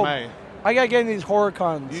 Oh, it's cool. in May. I got to get in these horror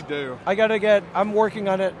cons. You do. I'm working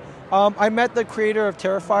on it. I met the creator of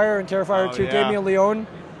Terrifier and Terrifier 2, yeah. Damien Leone.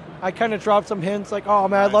 I kind of dropped some hints like, oh,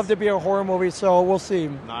 man, I'd love to be a horror movie, so we'll see.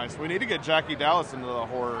 Nice. We need to get Jackie Dallas into the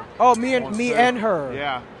horror. Oh, me and her.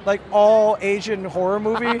 Yeah. Like all Asian horror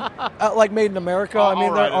movie, like made in America. I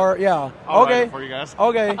mean, there are, yeah. I'll write okay. it for you guys.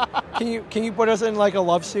 Okay. Can you put us in like a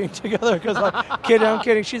love scene together? Because like, kidding, I'm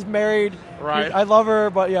kidding. She's married. Right. I love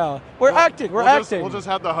her, but yeah, we're acting. We're acting. We'll just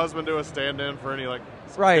have the husband do a stand-in for any like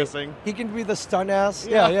right. kissing. He can be the stunt ass.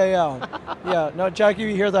 Yeah. Yeah. No, Jackie,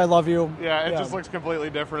 you hear that? I love you. Yeah, it just looks completely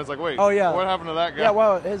different. It's like, wait. Oh yeah. What happened to that guy? Yeah.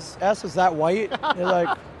 Well, his ass is that white. You're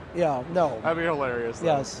like, yeah, no. That'd be hilarious.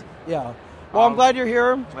 Though. Yes. Yeah. Well, I'm glad you're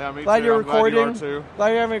here. Yeah, me glad too. you're I'm recording. Glad you are too. Glad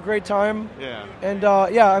you're having a great time. Yeah. And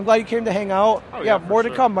I'm glad you came to hang out. Oh, yeah, for more sure.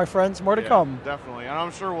 to come, my friends. More to come. Definitely. And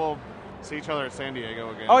I'm sure we'll see each other at San Diego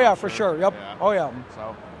again. Oh, yeah, for sure. Yep. Yeah. Oh, yeah.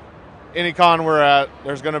 So, any con we're at,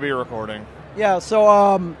 there's going to be a recording. Yeah, so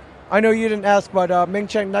I know you didn't ask, but Ming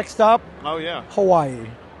Chen, next stop? Oh, yeah. Hawaii.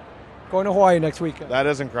 Going to Hawaii next weekend. That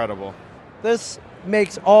is incredible. This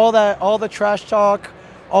makes all the trash talk,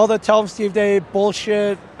 all the Tell 'em Steve Day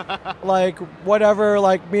bullshit, like whatever,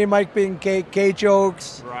 like me and Mike being gay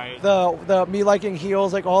jokes, right? The me liking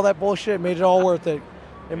heels, like all that bullshit made it all worth it.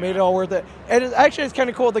 It made it all worth it. And it's kind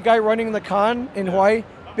of cool. The guy running the con in Hawaii,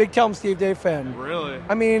 big Tell 'em Steve Day fan. Really?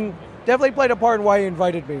 I mean, definitely played a part in why he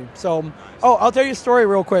invited me. So, I'll tell you a story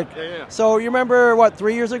real quick. Yeah. So you remember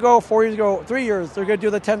 3 years ago, 4 years ago, 3 years, they're going to do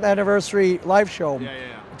the 10th anniversary live show. Yeah.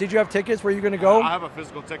 Did you have tickets? Were you going to go? I have a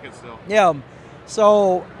physical ticket still. Yeah.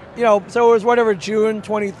 So, so it was whatever, June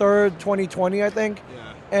 23rd, 2020, I think.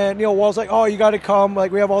 Yeah. And, Walt's like, oh, you got to come.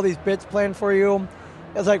 Like, we have all these bits planned for you.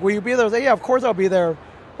 It's like, will you be there? I was like, yeah, of course I'll be there.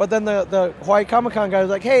 But then the Hawaii Comic-Con guy was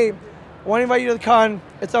like, hey, I want to invite you to the con.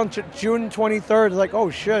 It's on June 23rd. It's like, oh,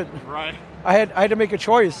 shit. Right. I had to make a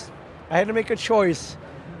choice. And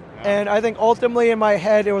I think ultimately in my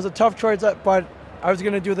head it was a tough choice, but I was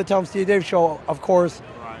going to do the Tell 'em Steve Dave show, of course.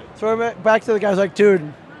 Right. So I went back to the guy. I was like,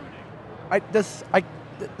 dude, this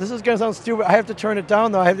is going to sound stupid. I have to turn it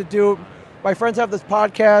down, though. I have to do. My friends have this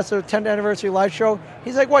podcast, their 10th anniversary live show.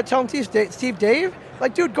 He's like, what? Tell 'em Steve Dave?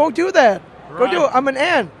 Like, dude, go do that. Go do it. I'm an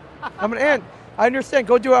ant. I understand.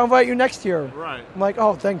 Go do it. I'll invite you next year. Right. I'm like,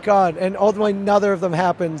 oh, thank God. And ultimately, neither of them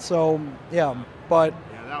happened. So, yeah. But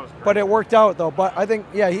that was great. But it worked out, though. But I think,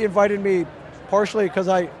 yeah, he invited me partially because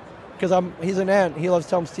he's an ant. He loves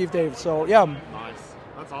Tell 'em Steve Dave. So, yeah. Nice.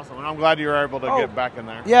 That's awesome. And I'm glad you were able to get back in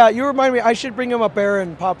there. Yeah, you remind me. I should bring him a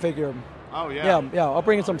Baron pop figure. Oh, yeah. Yeah. I'll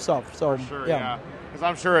bring him some stuff. So, For sure, yeah. Because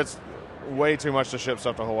I'm sure it's way too much to ship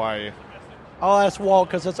stuff to Hawaii. I'll ask Walt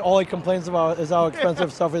because that's all he complains about is how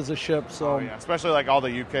expensive stuff is to ship. So, especially like all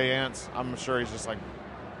the UK ants. I'm sure he's just like,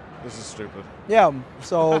 this is stupid. Yeah.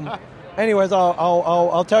 So, anyways,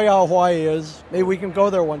 I'll tell you how Hawaii is. Maybe we can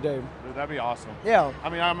go there one day. Dude, that'd be awesome. Yeah. I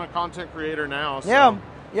mean, I'm a content creator now. So, yeah.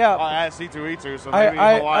 Yeah. At C2E2, so maybe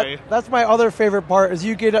Hawaii. That's my other favorite part is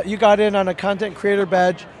you got in on a content creator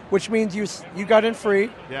badge, which means you got in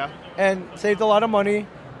free. Yeah. And saved a lot of money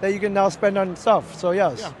that you can now spend on stuff. So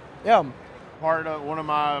yes. Yeah. Part of one of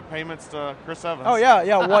my payments to Chris Evans. Oh yeah.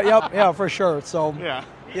 Yep. Yeah, for sure. So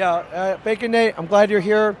yeah. Bacon Nate, I'm glad you're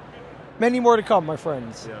here. Many more to come, my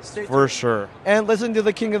friends. Yes, for sure. And listen to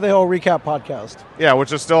the King of the Hill recap podcast. Yeah,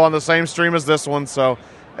 which is still on the same stream as this one, so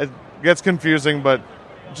it gets confusing, but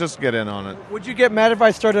just get in on it. Would you get mad if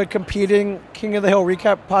I started a competing King of the Hill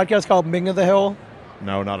recap podcast called Ming of the Hill?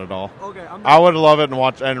 No, not at all. Okay, I would love it and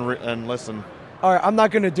watch and listen. All right, I'm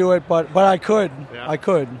not going to do it, but I could. Yeah. I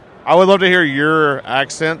could. I would love to hear your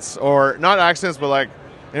accents, or not accents, but like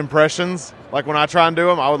impressions. Like when I try and do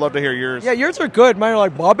them, I would love to hear yours. Yeah, yours are good. Mine are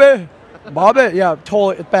like Bobby. Yeah,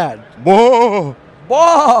 totally. It's bad. Whoa.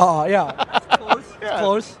 Whoa. Yeah. It's close. Yeah, It's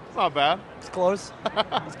close. It's not bad. It's close.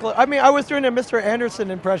 It's close. I mean, I was doing a Mr.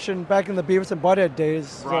 Anderson impression back in the Beavis and Butthead days.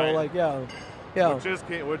 So Right. like, yeah.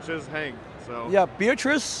 Which is Hank. So Yeah,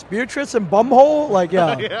 Beatrice and Bumhole. Like,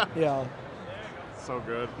 yeah. Yeah. Yeah. So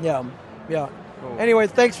good. Yeah. Cool.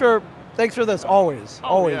 Anyways, thanks for this always.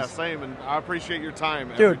 Always. Yeah, same, and I appreciate your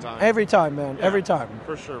time. Dude, every time, man. Yeah, Every time.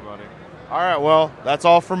 for sure, buddy. All right, well, that's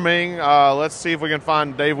all from Ming. Let's see if we can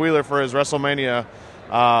find Dave Wheeler for his WrestleMania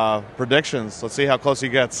predictions. Let's see how close he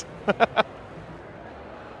gets.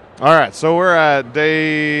 All right, so we're at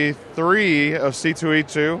day 3 of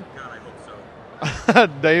C2E2. God, I hope so.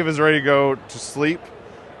 Dave is ready to go to sleep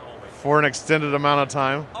for an extended amount of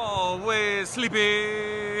time. Always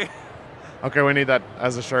sleepy. Okay, we need that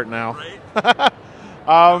as a shirt now. Right?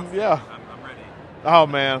 Yeah. I'm ready. Oh,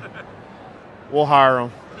 man. We'll hire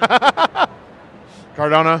him.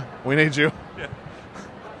 Cardona, we need you. Yeah.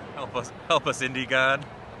 Help us, indie god.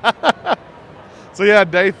 So yeah,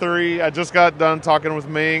 day 3. I just got done talking with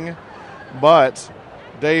Ming, but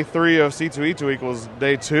day 3 of C2E2 equals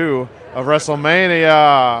day 2 of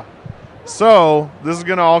WrestleMania. So this is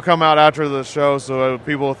gonna all come out after the show, so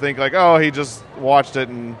people think like, oh, he just watched it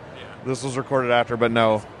and this was recorded after, but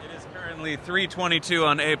no. It is currently 3:22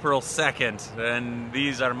 on April 2nd, and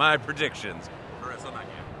these are my predictions for WrestleMania.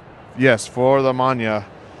 Yes, for the Mania.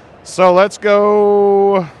 So let's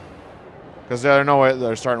go, because I know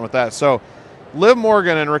they're starting with that. So Liv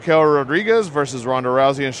Morgan and Raquel Rodriguez versus Ronda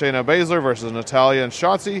Rousey and Shayna Baszler versus Natalya and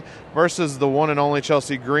Shotzi versus the one and only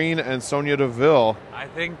Chelsea Green and Sonya Deville. I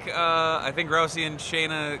think Rousey and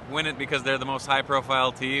Shayna win it because they're the most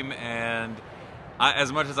high-profile team, and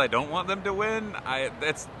as much as I don't want them to win,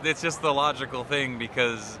 it's just the logical thing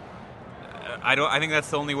because I think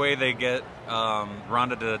that's the only way they get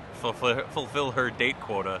Ronda to fulfill her date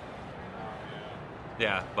quota.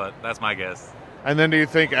 Yeah, but that's my guess. And then do you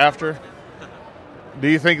think after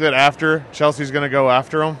that after Chelsea's going to go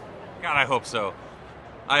after him? God, I hope so.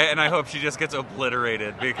 I hope she just gets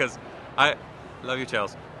obliterated because I love you,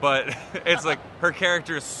 Chelsea. But it's like her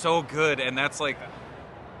character is so good, and that's like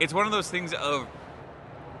it's one of those things of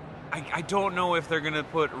I don't know if they're going to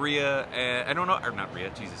put Rhea. I don't know, or not Rhea.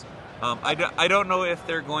 Jesus. I don't know if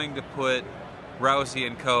they're going to put Rousey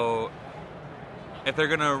and Co. If they're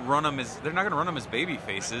going to run them they're not going to run them as baby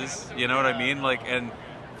faces. You know what I mean? Like, and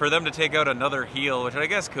for them to take out another heel, which I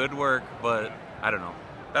guess could work, but I don't know.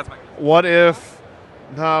 That's my guess. What if?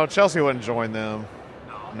 No, Chelsea wouldn't join them.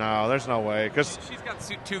 No, there's no way. Cause she's got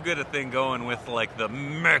too good a thing going with like the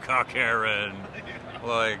Mecha Karen.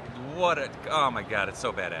 Like oh my God, it's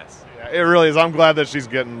so badass. Yeah, it really is. I'm glad that she's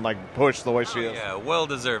getting like pushed the way she is. Yeah, well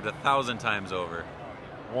deserved, 1,000 times over.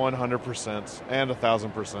 100% and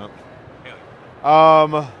 1,000%.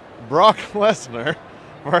 Brock Lesnar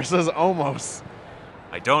versus Omos.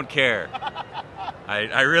 I don't care.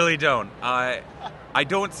 I really don't. I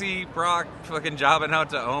don't see Brock fucking jobbing out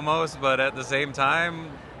to Omos, but at the same time,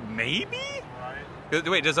 maybe? Right.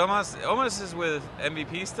 Wait, does Omos is with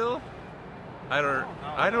MVP still? I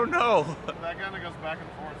don't know. That kind of goes back and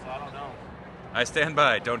forth, so I don't know. I stand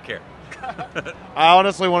by. Don't care. I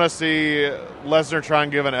honestly want to see Lesnar try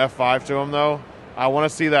and give an F5 to him, though. I want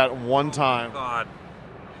to see that one time. God,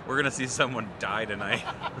 we're gonna see someone die tonight.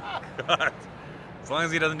 God. As long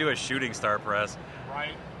as he doesn't do a shooting star press.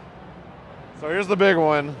 Right. So here's the big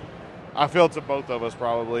one. I feel it's to both of us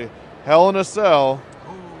probably. Hell in a Cell.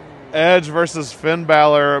 Ooh. Edge versus Finn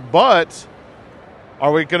Balor. But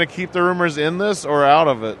are we going to keep the rumors in this or out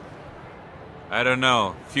of it? I don't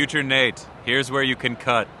know. Future Nate, here's where you can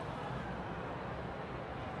cut.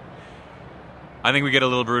 I think we get a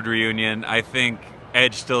little Brood reunion. I think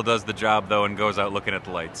Edge still does the job, though, and goes out looking at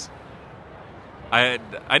the lights.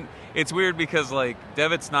 It's weird because like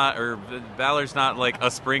Balor's not like a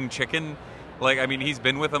spring chicken, Like, I mean, he's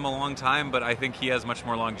been with them a long time, but I think he has much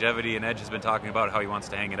more longevity, and Edge has been talking about how he wants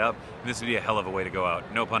to hang it up. And this would be a hell of a way to go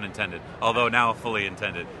out. No pun intended. Although now fully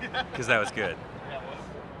intended, because that was good.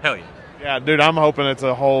 Hell yeah. Yeah, dude, I'm hoping it's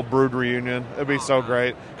a whole Brood reunion. It'd be so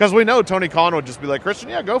great. Because we know Tony Khan would just be like, Christian,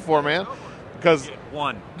 yeah, go for it, man. Because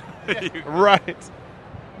One. right.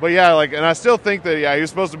 But yeah, like, and I still think that, yeah, he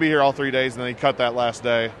was supposed to be here all 3 days, and then he cut that last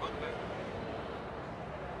day.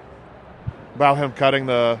 About him cutting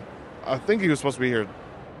I think he was supposed to be here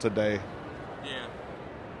today. Yeah.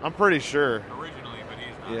 I'm pretty sure. Originally, but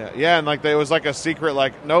he's not. Yeah, and like, it was like a secret,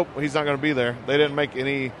 like, nope, he's not going to be there. They didn't make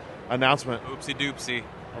any announcement. Oopsie doopsie.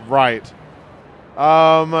 Right.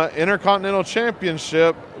 Intercontinental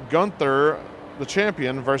Championship, Gunther, the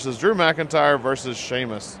champion, versus Drew McIntyre versus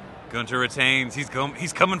Sheamus. Gunther retains. He's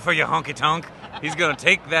coming for you, honky tonk. He's gonna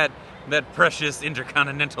take that precious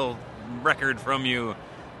Intercontinental record from you,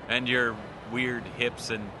 and your weird hips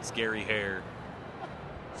and scary hair.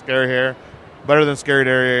 Scary hair, better than scary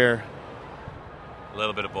hair. A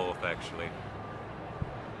little bit of both, actually.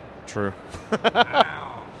 True.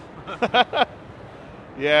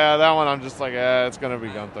 Yeah, that one I'm just like, it's gonna be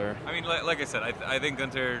Gunther. I mean, like I said, I think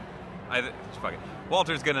Gunther. Fuck it.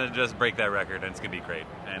 Walter's gonna just break that record, and it's gonna be great.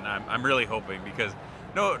 And I'm really hoping, because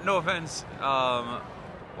no offense. Wow,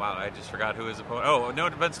 I just forgot who his opponent. Oh, no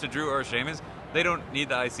offense to Drew or Sheamus. They don't need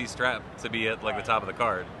the IC strap to be at like the top of the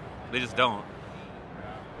card. They just don't.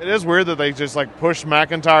 It is weird that they just like pushed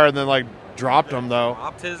McIntyre and then like dropped him though.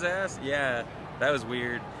 Dropped his ass? Yeah, that was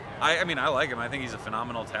weird. I mean, I like him. I think he's a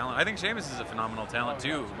phenomenal talent. I think Sheamus is a phenomenal talent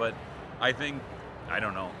too, but I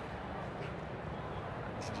don't know.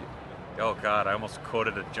 Oh God, I almost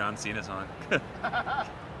quoted a John Cena song.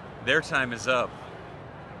 Their time is up.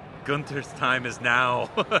 Gunther's time is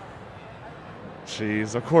now.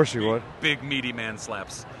 Jeez, of course you would. Big meaty man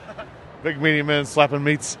slaps. Big meaty man slapping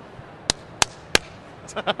meats.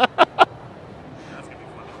 Nah,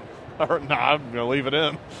 I'm gonna leave it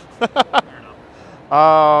in.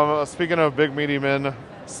 Speaking of big meaty men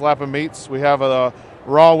slapping meats, we have a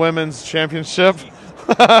Raw Women's Championship.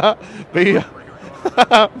 Bianca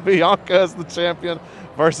is the champion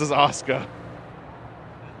versus Asuka.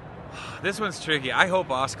 This one's tricky. I hope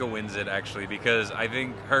Asuka wins it, actually, because I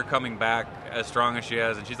think her coming back as strong as she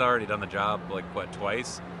has, and she's already done the job, like,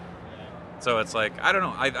 twice? So it's like, I don't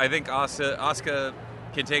know. I think Asuka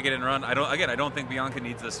can take it and run. I don't think Bianca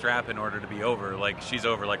needs the strap in order to be over. Like, she's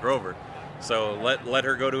over like Rover. So let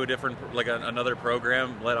her go to a different, another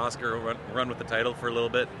program. Let Asuka run with the title for a little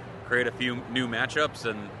bit. Create a few new matchups,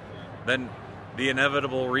 and then the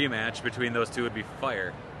inevitable rematch between those two would be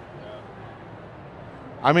fire.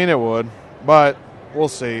 I mean, it would, but we'll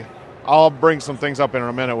see. I'll bring some things up in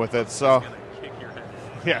a minute with it. So,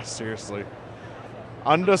 yeah, seriously.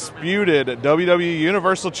 Undisputed WWE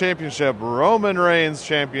Universal Championship, Roman Reigns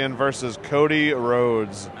champion versus Cody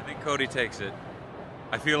Rhodes. I think Cody takes it.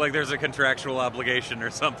 I feel like there's a contractual obligation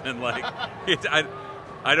or something. Like, I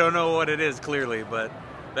don't know what it is clearly, but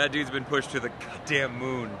that dude's been pushed to the goddamn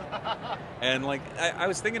moon. And like, I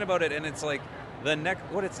was thinking about it, and it's like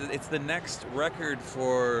it's the next record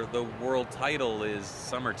for the world title is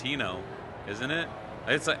Sammartino, isn't it?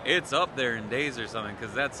 It's up there in days or something,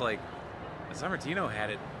 because that's like Sammartino had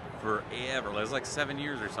it forever. It was like 7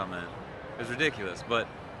 years or something. It was ridiculous, but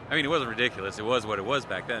I mean, it wasn't ridiculous. It was what it was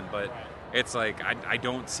back then. But it's like I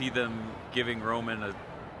don't see them giving Roman a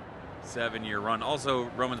 7-year run. Also,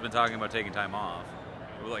 Roman's been talking about taking time off,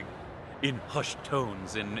 like in hushed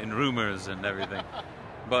tones, in rumors and everything.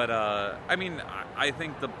 But I mean, I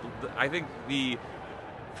think the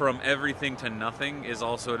From Everything to Nothing is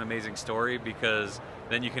also an amazing story, because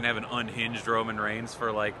then you can have an unhinged Roman Reigns for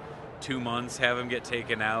like 2 months, have him get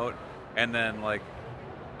taken out, and then like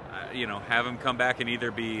have him come back and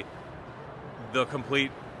either be the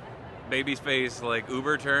complete babyface like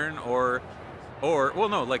Uber turn, or well,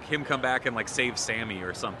 no, like him come back and like save Sammy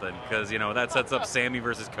or something, because that sets up Sammy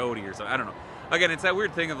versus Cody or something. I don't know. Again, it's that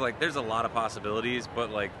weird thing of like, there's a lot of possibilities, but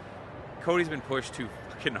like Cody's been pushed too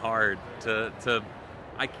fucking hard to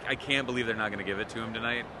I can't believe they're not going to give it to him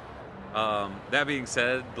tonight. That being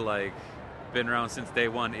said, like, been around since day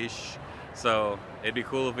one ish, so it'd be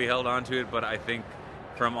cool if we held on to it. But I think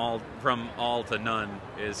from all to none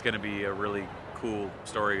is going to be a really cool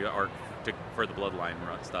story arc for the Bloodline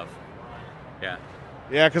stuff. Yeah.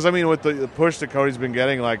 Yeah, because I mean, with the push that Cody's been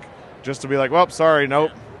getting, like, just to be like, well, sorry,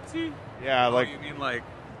 nope. Yeah, like. You mean like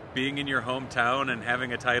being in your hometown and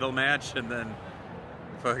having a title match and then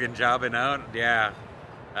fucking jobbing out? Yeah,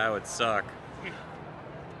 that would suck.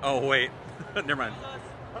 Oh wait, never mind.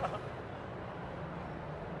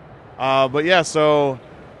 But yeah, so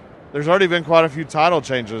there's already been quite a few title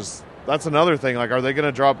changes that's another thing. Like, are they going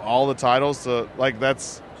to drop all the titles to, like,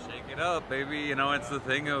 that's... Shake it up, baby. You know, it's the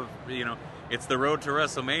thing of, it's the road to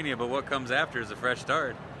WrestleMania, but what comes after is a fresh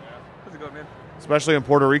start. How's it going, man? Especially in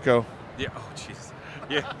Puerto Rico. Yeah. Oh, jeez.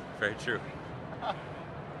 Yeah, very true.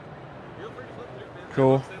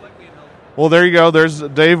 Cool. Well, there you go. There's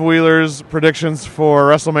Dave Wheeler's predictions for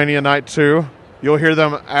WrestleMania Night 2. You'll hear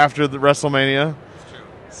them after the WrestleMania. It's true.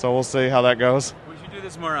 So we'll see how that goes. We should do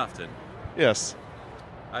this more often. Yes.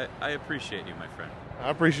 I appreciate you, my friend. I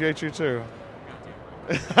appreciate you, too.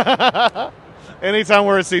 Anytime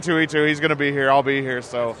we're at C2E2, he's going to be here. I'll be here.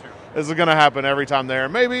 So this is going to happen every time there.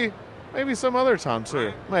 Maybe some other time, too.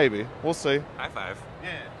 Right. Maybe. We'll see. High five.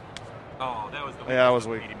 Yeah. Oh, that was the that was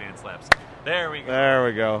weak. 80 man slaps. There we go. There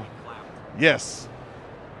we go. Yes.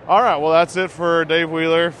 All right. Well, that's it for Dave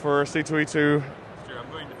Wheeler for C2E2. Sure, I'm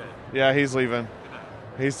going to bed. Yeah, he's leaving.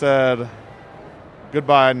 He said,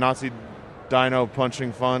 goodbye, Nazi Dino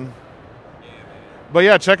punching fun. Yeah, man. But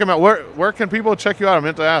yeah, check him out. Where can people check you out? I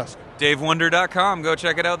meant to ask. DaveWonder.com. Go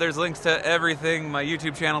check it out. There's links to everything. My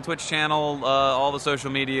YouTube channel, Twitch channel, all the social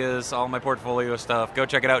medias, all my portfolio stuff. Go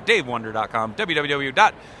check it out. DaveWonder.com.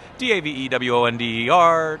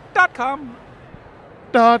 www.davewonder.com.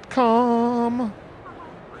 .com.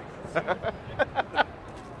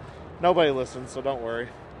 Nobody listens, so don't worry.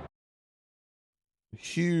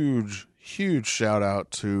 Huge shout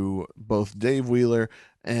out to both Dave Wheeler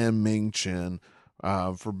and Ming Chen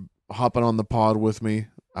for hopping on the pod with me.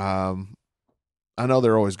 I know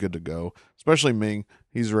they're always good to go, especially Ming.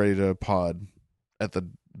 He's ready to pod at the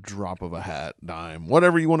drop of a hat, dime,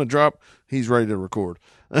 whatever you want to drop, he's ready to record.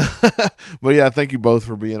 But yeah, thank you both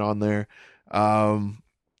for being on there.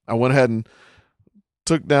 I went ahead and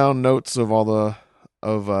took down notes of all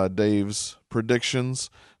of Dave's predictions.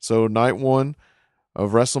 So night 1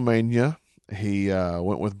 of WrestleMania, he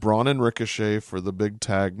went with Braun and Ricochet for the big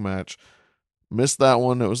tag match. Missed that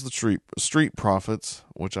one. It was the Street Profits,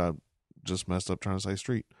 which I just messed up trying to say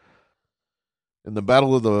Street. In the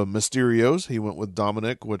Battle of the Mysterios, he went with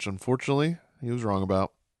Dominic, which unfortunately he was wrong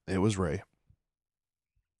about. It was Ray.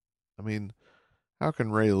 I mean, how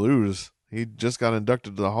can Ray lose? He just got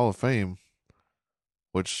inducted to the Hall of Fame,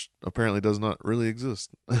 which apparently does not really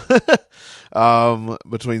exist.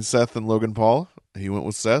 Between Seth and Logan Paul, he went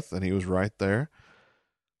with Seth, and he was right there.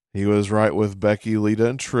 He was right with Becky, Lita,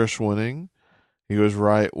 and Trish winning. He was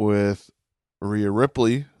right with Rhea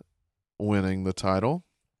Ripley winning the title.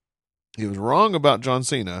 He was wrong about John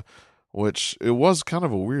Cena, which it was kind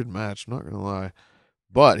of a weird match, not going to lie.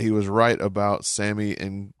 But he was right about Sammy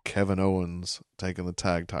and Kevin Owens taking the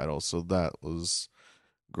tag titles, so that was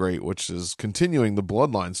great, which is continuing the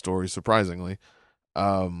Bloodline story, surprisingly.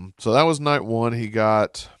 So that was night 1. He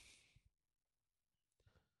got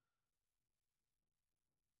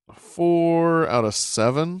 4 out of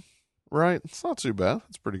 7, right? It's not too bad.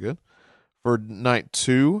 It's pretty good. For night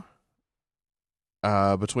 2,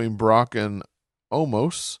 between Brock and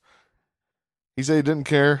Omos, he said he didn't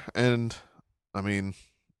care, and I mean,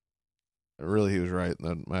 really, he was right.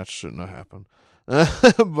 That match shouldn't have happened.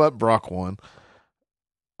 But Brock won.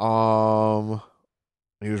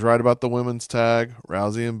 He was right about the women's tag.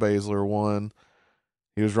 Rousey and Baszler won.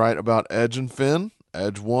 He was right about Edge and Finn.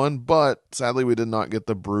 Edge won, but sadly we did not get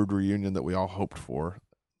the Brood reunion that we all hoped for.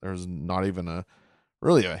 There's not even a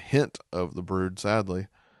hint of the Brood, sadly.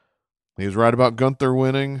 He was right about Gunther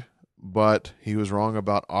winning, but he was wrong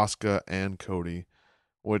about Asuka and Cody,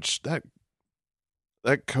 which that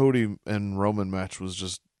Cody and Roman match was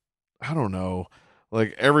just, I don't know.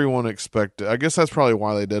 Like, everyone expected, I guess that's probably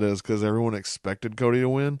why they did it, is because everyone expected Cody to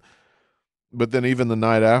win. But then even the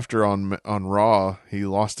night after on Raw, he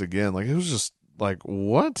lost again. Like, it was just like,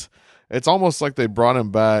 what? It's almost like they brought him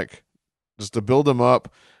back just to build him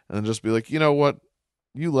up and just be like, you know what?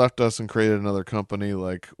 You left us and created another company.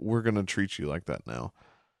 Like, we're going to treat you like that now.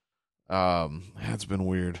 It's been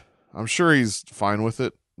weird. I'm sure he's fine with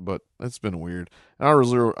it, but it's been weird. And I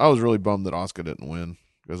was really bummed that Asuka didn't win,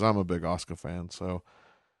 because I'm a big Asuka fan, so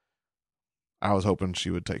I was hoping she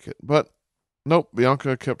would take it. But nope,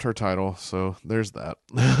 Bianca kept her title, so there's that.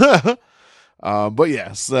 But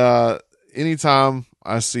yes, anytime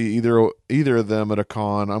I see either of them at a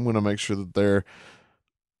con, I'm going to make sure that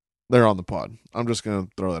they're on the pod. I'm just going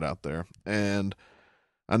to throw that out there. And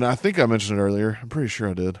I think I mentioned it earlier. I'm pretty sure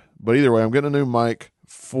I did. But either way, I'm getting a new mic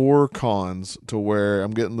for cons, to where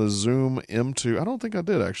I'm getting the Zoom M2. I don't think I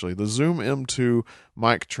did, actually. The Zoom M2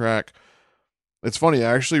 mic track. It's funny,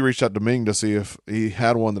 I actually reached out to Ming to see if he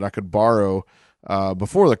had one that I could borrow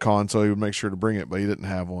before the con, so he would make sure to bring it, but he didn't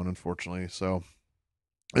have one, unfortunately. So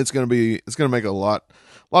it's gonna make a lot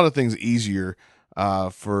of things easier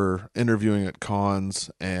for interviewing at cons,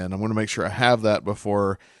 and I'm going to make sure I have that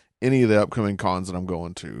before any of the upcoming cons that I'm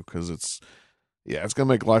going to, because it's going to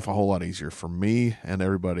make life a whole lot easier for me and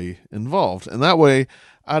everybody involved. And that way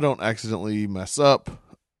I don't accidentally mess up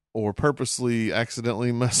or purposely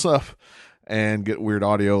accidentally mess up and get weird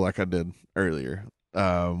audio like I did earlier.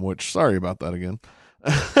 Which, sorry about that again.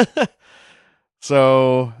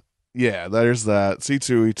 So yeah, there's that.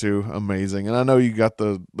 C2E2, amazing. And I know you got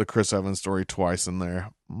the Chris Evans story twice in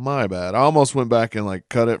there. My bad. I almost went back and like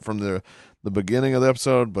cut it from the beginning of the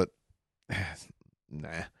episode, but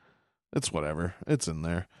nah, it's whatever. It's in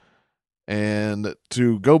there. And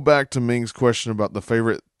to go back to Ming's question about the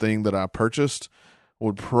favorite thing that I purchased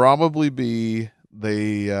would probably be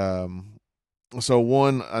so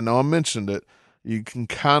one, I know I mentioned it. You can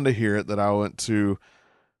kind of hear it that I went to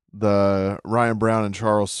the Ryan Brown and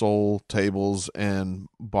Charles Soule tables and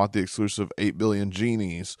bought the exclusive 8 Billion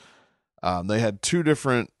Genies. They had two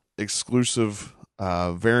different exclusive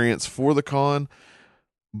variants for the con,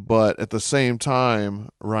 but at the same time,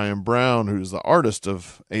 Ryan Brown, who's the artist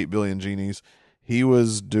of 8 Billion Genies, he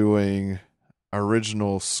was doing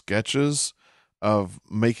original sketches of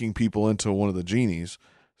making people into one of the genies.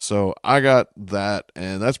 So I got that,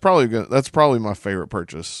 and that's probably my favorite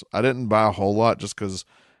purchase. I didn't buy a whole lot just because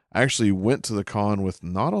I actually went to the con with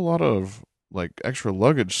not a lot of like extra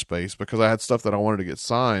luggage space, because I had stuff that I wanted to get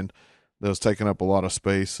signed that was taking up a lot of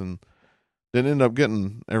space, and didn't end up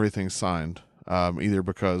getting everything signed. Either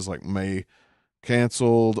because like May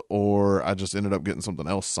canceled, or I just ended up getting something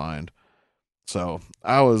else signed. So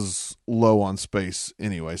I was low on space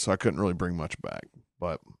anyway, so I couldn't really bring much back,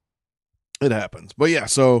 but it happens. But yeah,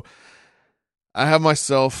 so I have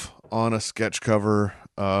myself on a sketch cover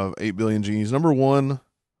of 8 Billion Genies, number 1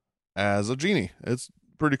 as a genie. It's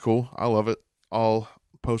pretty cool. I love it. I'll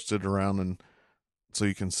post it around and so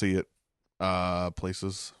you can see it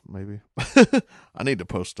places maybe. I need to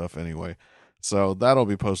post stuff anyway. So that'll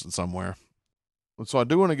be posted somewhere. So I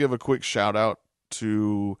do want to give a quick shout out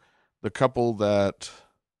to the couple that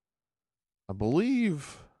I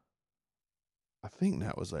think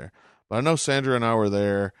Nat was there, but I know Sandra and I were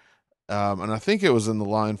there. And I think it was in the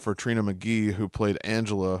line for Trina McGee, who played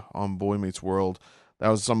Angela on Boy Meets World. That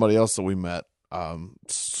was somebody else that we met.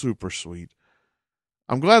 Super sweet.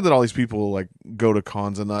 I'm glad that all these people like go to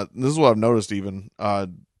cons, and this is what I've noticed even.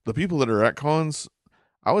 The people that are at cons,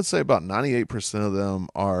 I would say about 98% of them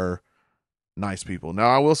are nice people. Now,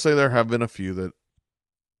 I will say there have been a few that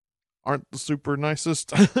aren't the super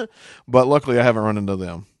nicest, but luckily I haven't run into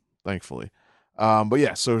them, thankfully. But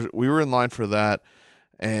yeah, so we were in line for that,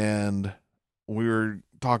 and we were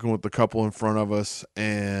talking with the couple in front of us,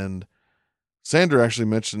 and Sandra actually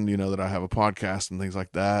mentioned, that I have a podcast and things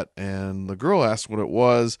like that, and the girl asked what it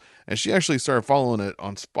was, and she actually started following it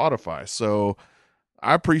on Spotify. So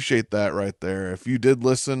I appreciate that right there. If you did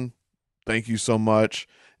listen, thank you so much.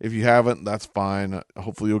 If you haven't, that's fine.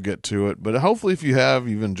 Hopefully you'll get to it, but hopefully if you have,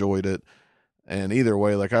 you've enjoyed it. And either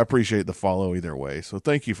way, like, I appreciate the follow either way. So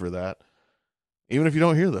thank you for that. Even if you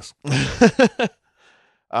don't hear this.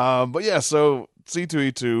 But yeah, so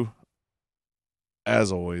C2E2,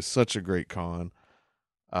 as always, such a great con.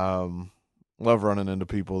 Love running into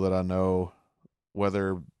people that I know,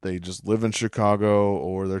 whether they just live in Chicago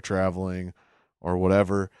or they're traveling or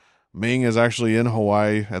whatever. Ming is actually in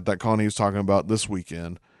Hawaii at that con he was talking about this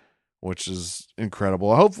weekend, which is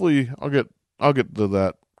incredible. Hopefully I'll get to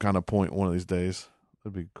that kind of point one of these days.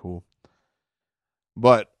 That'd be cool.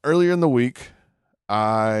 But earlier in the week,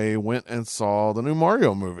 I went and saw the new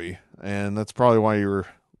Mario movie, and that's probably why you were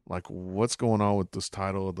like, what's going on with this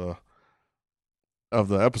title of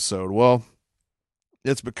the episode? Well,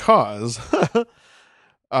 it's because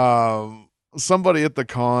somebody at the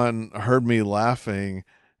con heard me laughing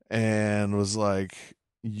and was like,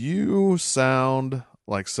 you sound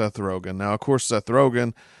like Seth Rogen. Now, of course, Seth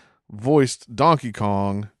Rogen voiced Donkey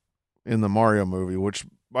Kong in the Mario movie, which,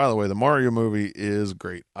 by the way, the Mario movie is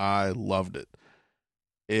great. I loved it.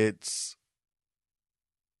 It's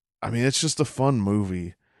just a fun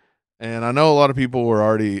movie. And I know a lot of people were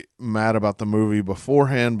already mad about the movie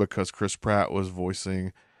beforehand because Chris Pratt was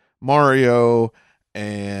voicing Mario,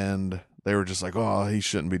 and they were just like, oh, he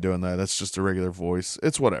shouldn't be doing that. That's just a regular voice.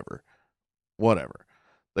 It's whatever.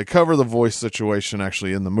 They cover the voice situation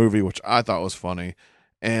actually in the movie, which I thought was funny.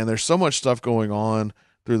 And there's so much stuff going on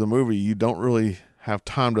through the movie, you don't really have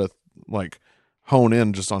time to like hone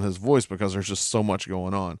in just on his voice because there's just so much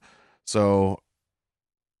going on. So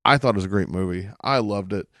I thought it was a great movie. I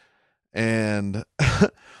loved it. And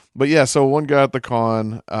but yeah, so one guy at the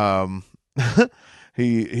con,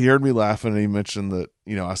 he heard me laughing and he mentioned that,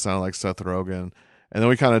 I sounded like Seth Rogen. And then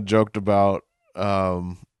we kind of joked about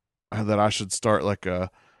that I should start like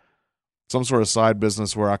some sort of side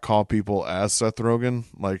business where I call people as Seth Rogen.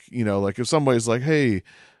 Like, like if somebody's like, hey,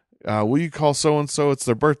 will you call so-and-so? It's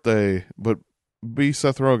their birthday, but be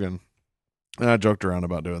Seth Rogen. And I joked around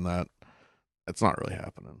about doing that. It's not really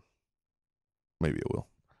happening. Maybe it will.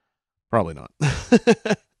 Probably not.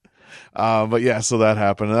 But yeah, so that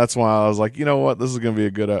happened. And that's why I was like, you know what? This is going to be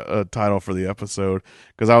a good title for the episode.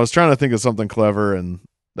 Because I was trying to think of something clever, and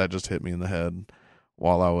that just hit me in the head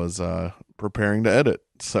while I was preparing to edit.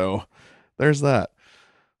 So there's that.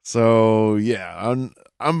 So yeah,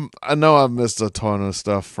 I know I've missed a ton of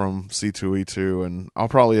stuff from C2E2, and I'll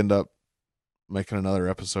probably end up making another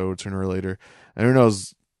episode sooner or later. And who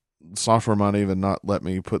knows, software might even not let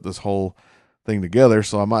me put this whole thing together,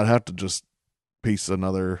 so I might have to just piece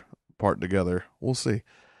another part together. We'll see.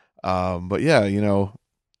 But yeah,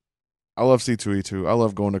 I love C2E2. I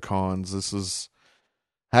love going to cons. This is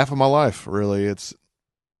half of my life, really. It's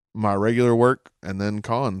my regular work and then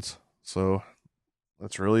cons. So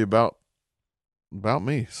that's really about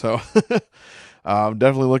me. So I'm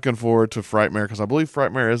definitely looking forward to Frightmare, because I believe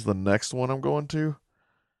Frightmare is the next one I'm going to,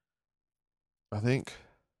 I think.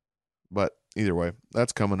 But either way,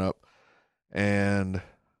 that's coming up. And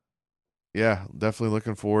yeah, definitely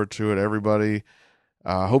looking forward to it, everybody.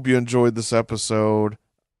 I hope you enjoyed this episode.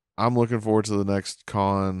 I'm looking forward to the next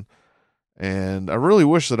con. And I really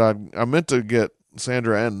wish that I meant to get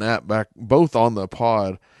Sandra and Nat back both on the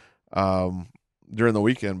pod during the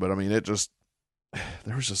weekend, but I mean,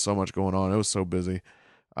 there was just so much going on. It was so busy.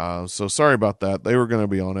 So sorry about that. They were going to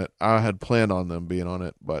be on it. I had planned on them being on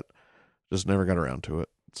it, but just never got around to it.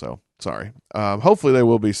 So sorry. Hopefully they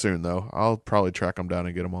will be soon, though. I'll probably track them down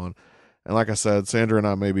and get them on. And like I said, Sandra and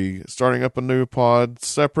I may be starting up a new pod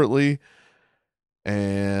separately,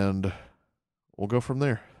 and we'll go from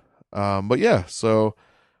there. But yeah, so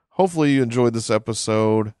hopefully you enjoyed this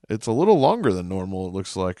episode. It's a little longer than normal, it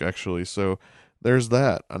looks like, actually. So there's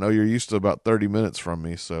that. I know you're used to about 30 minutes from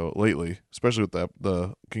me, so lately, especially with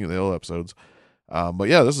the King of the Hill episodes. But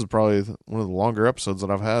yeah, this is probably one of the longer episodes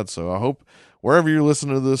that I've had. So I hope wherever you're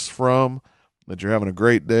listening to this from, that you're having a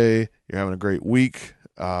great day, you're having a great week.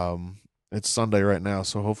 It's Sunday right now,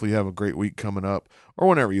 so hopefully you have a great week coming up, or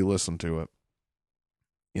whenever you listen to it.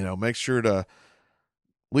 Make sure to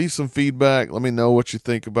leave some feedback. Let me know what you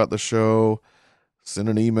think about the show. Send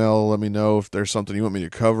an email. Let me know if there's something you want me to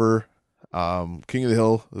cover. King of the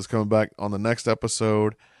Hill is coming back on the next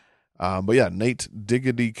episode. But yeah,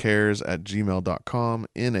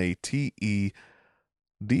 natedigadcares@gmail.com.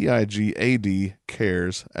 NATEDIGAD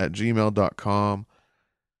cares@gmail.com.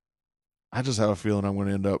 I just have a feeling I'm going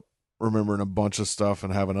to end up remembering a bunch of stuff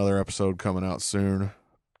and have another episode coming out soon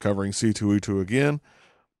covering C2E2 again,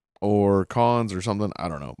 or cons or something. I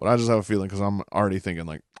don't know, but I just have a feeling, because I'm already thinking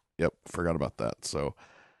like, yep, forgot about that. So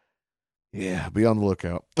yeah, be on the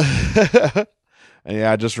lookout. And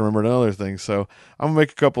yeah, I just remembered another thing. So I'm going to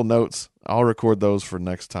make a couple notes. I'll record those for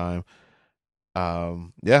next time.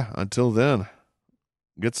 Yeah, until then,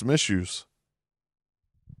 get some issues.